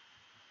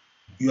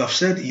 You have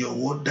said in your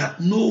word that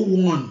no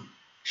one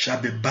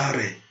shall be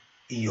barren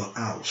in your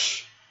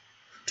house.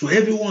 To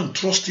everyone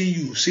trusting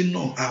you, say,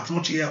 no, I have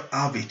not yet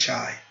have a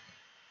child.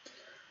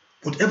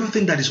 But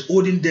everything that is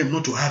holding them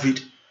not to have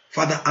it,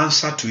 Father,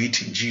 answer to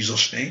it in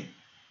Jesus' name.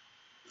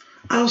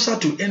 Answer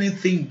to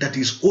anything that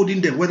is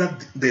holding them, whether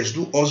there is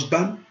no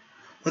husband,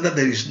 whether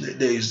there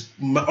is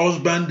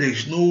husband,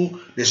 there's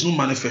no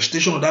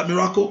manifestation of that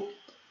miracle.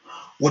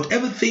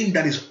 Whatever thing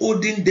that is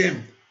holding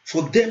them,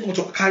 for them not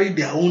to carry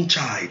their own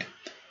child,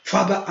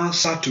 Father,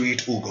 answer to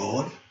it, O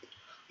God.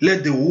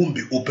 Let the womb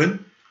be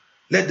open.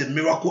 Let the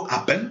miracle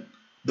happen.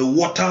 The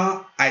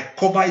water, I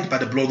cover it by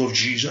the blood of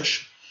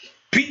Jesus.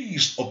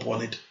 Peace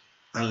upon it,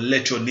 and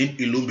let your name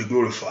alone be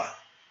glorified.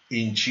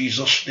 In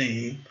Jesus'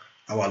 name,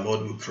 our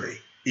Lord, we pray.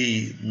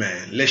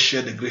 Amen. Let's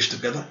share the grace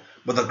together.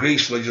 But the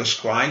grace of Jesus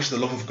Christ, the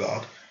love of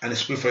God, and the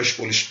fresh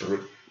Holy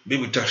Spirit be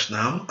with us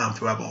now and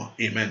forever.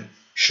 Amen.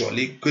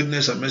 Surely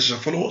goodness and mercy shall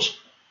follow us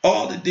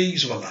all the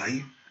days of our life,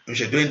 and we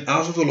shall dwell in the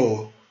house of the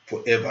Lord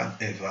forever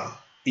and ever.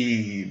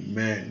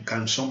 Amen.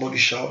 Can somebody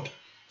shout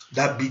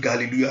that big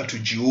hallelujah to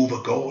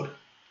Jehovah God?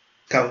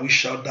 Can we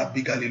shout that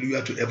big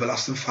hallelujah to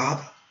everlasting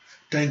Father?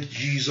 Thank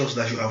Jesus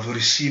that you have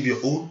received your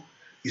own.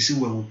 You see,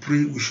 when we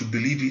pray, we should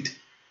believe it.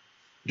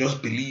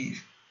 Just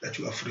believe that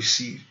you have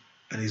received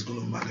and it's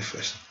going to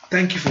manifest.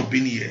 Thank you for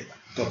being here.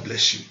 God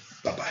bless you.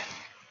 Bye-bye.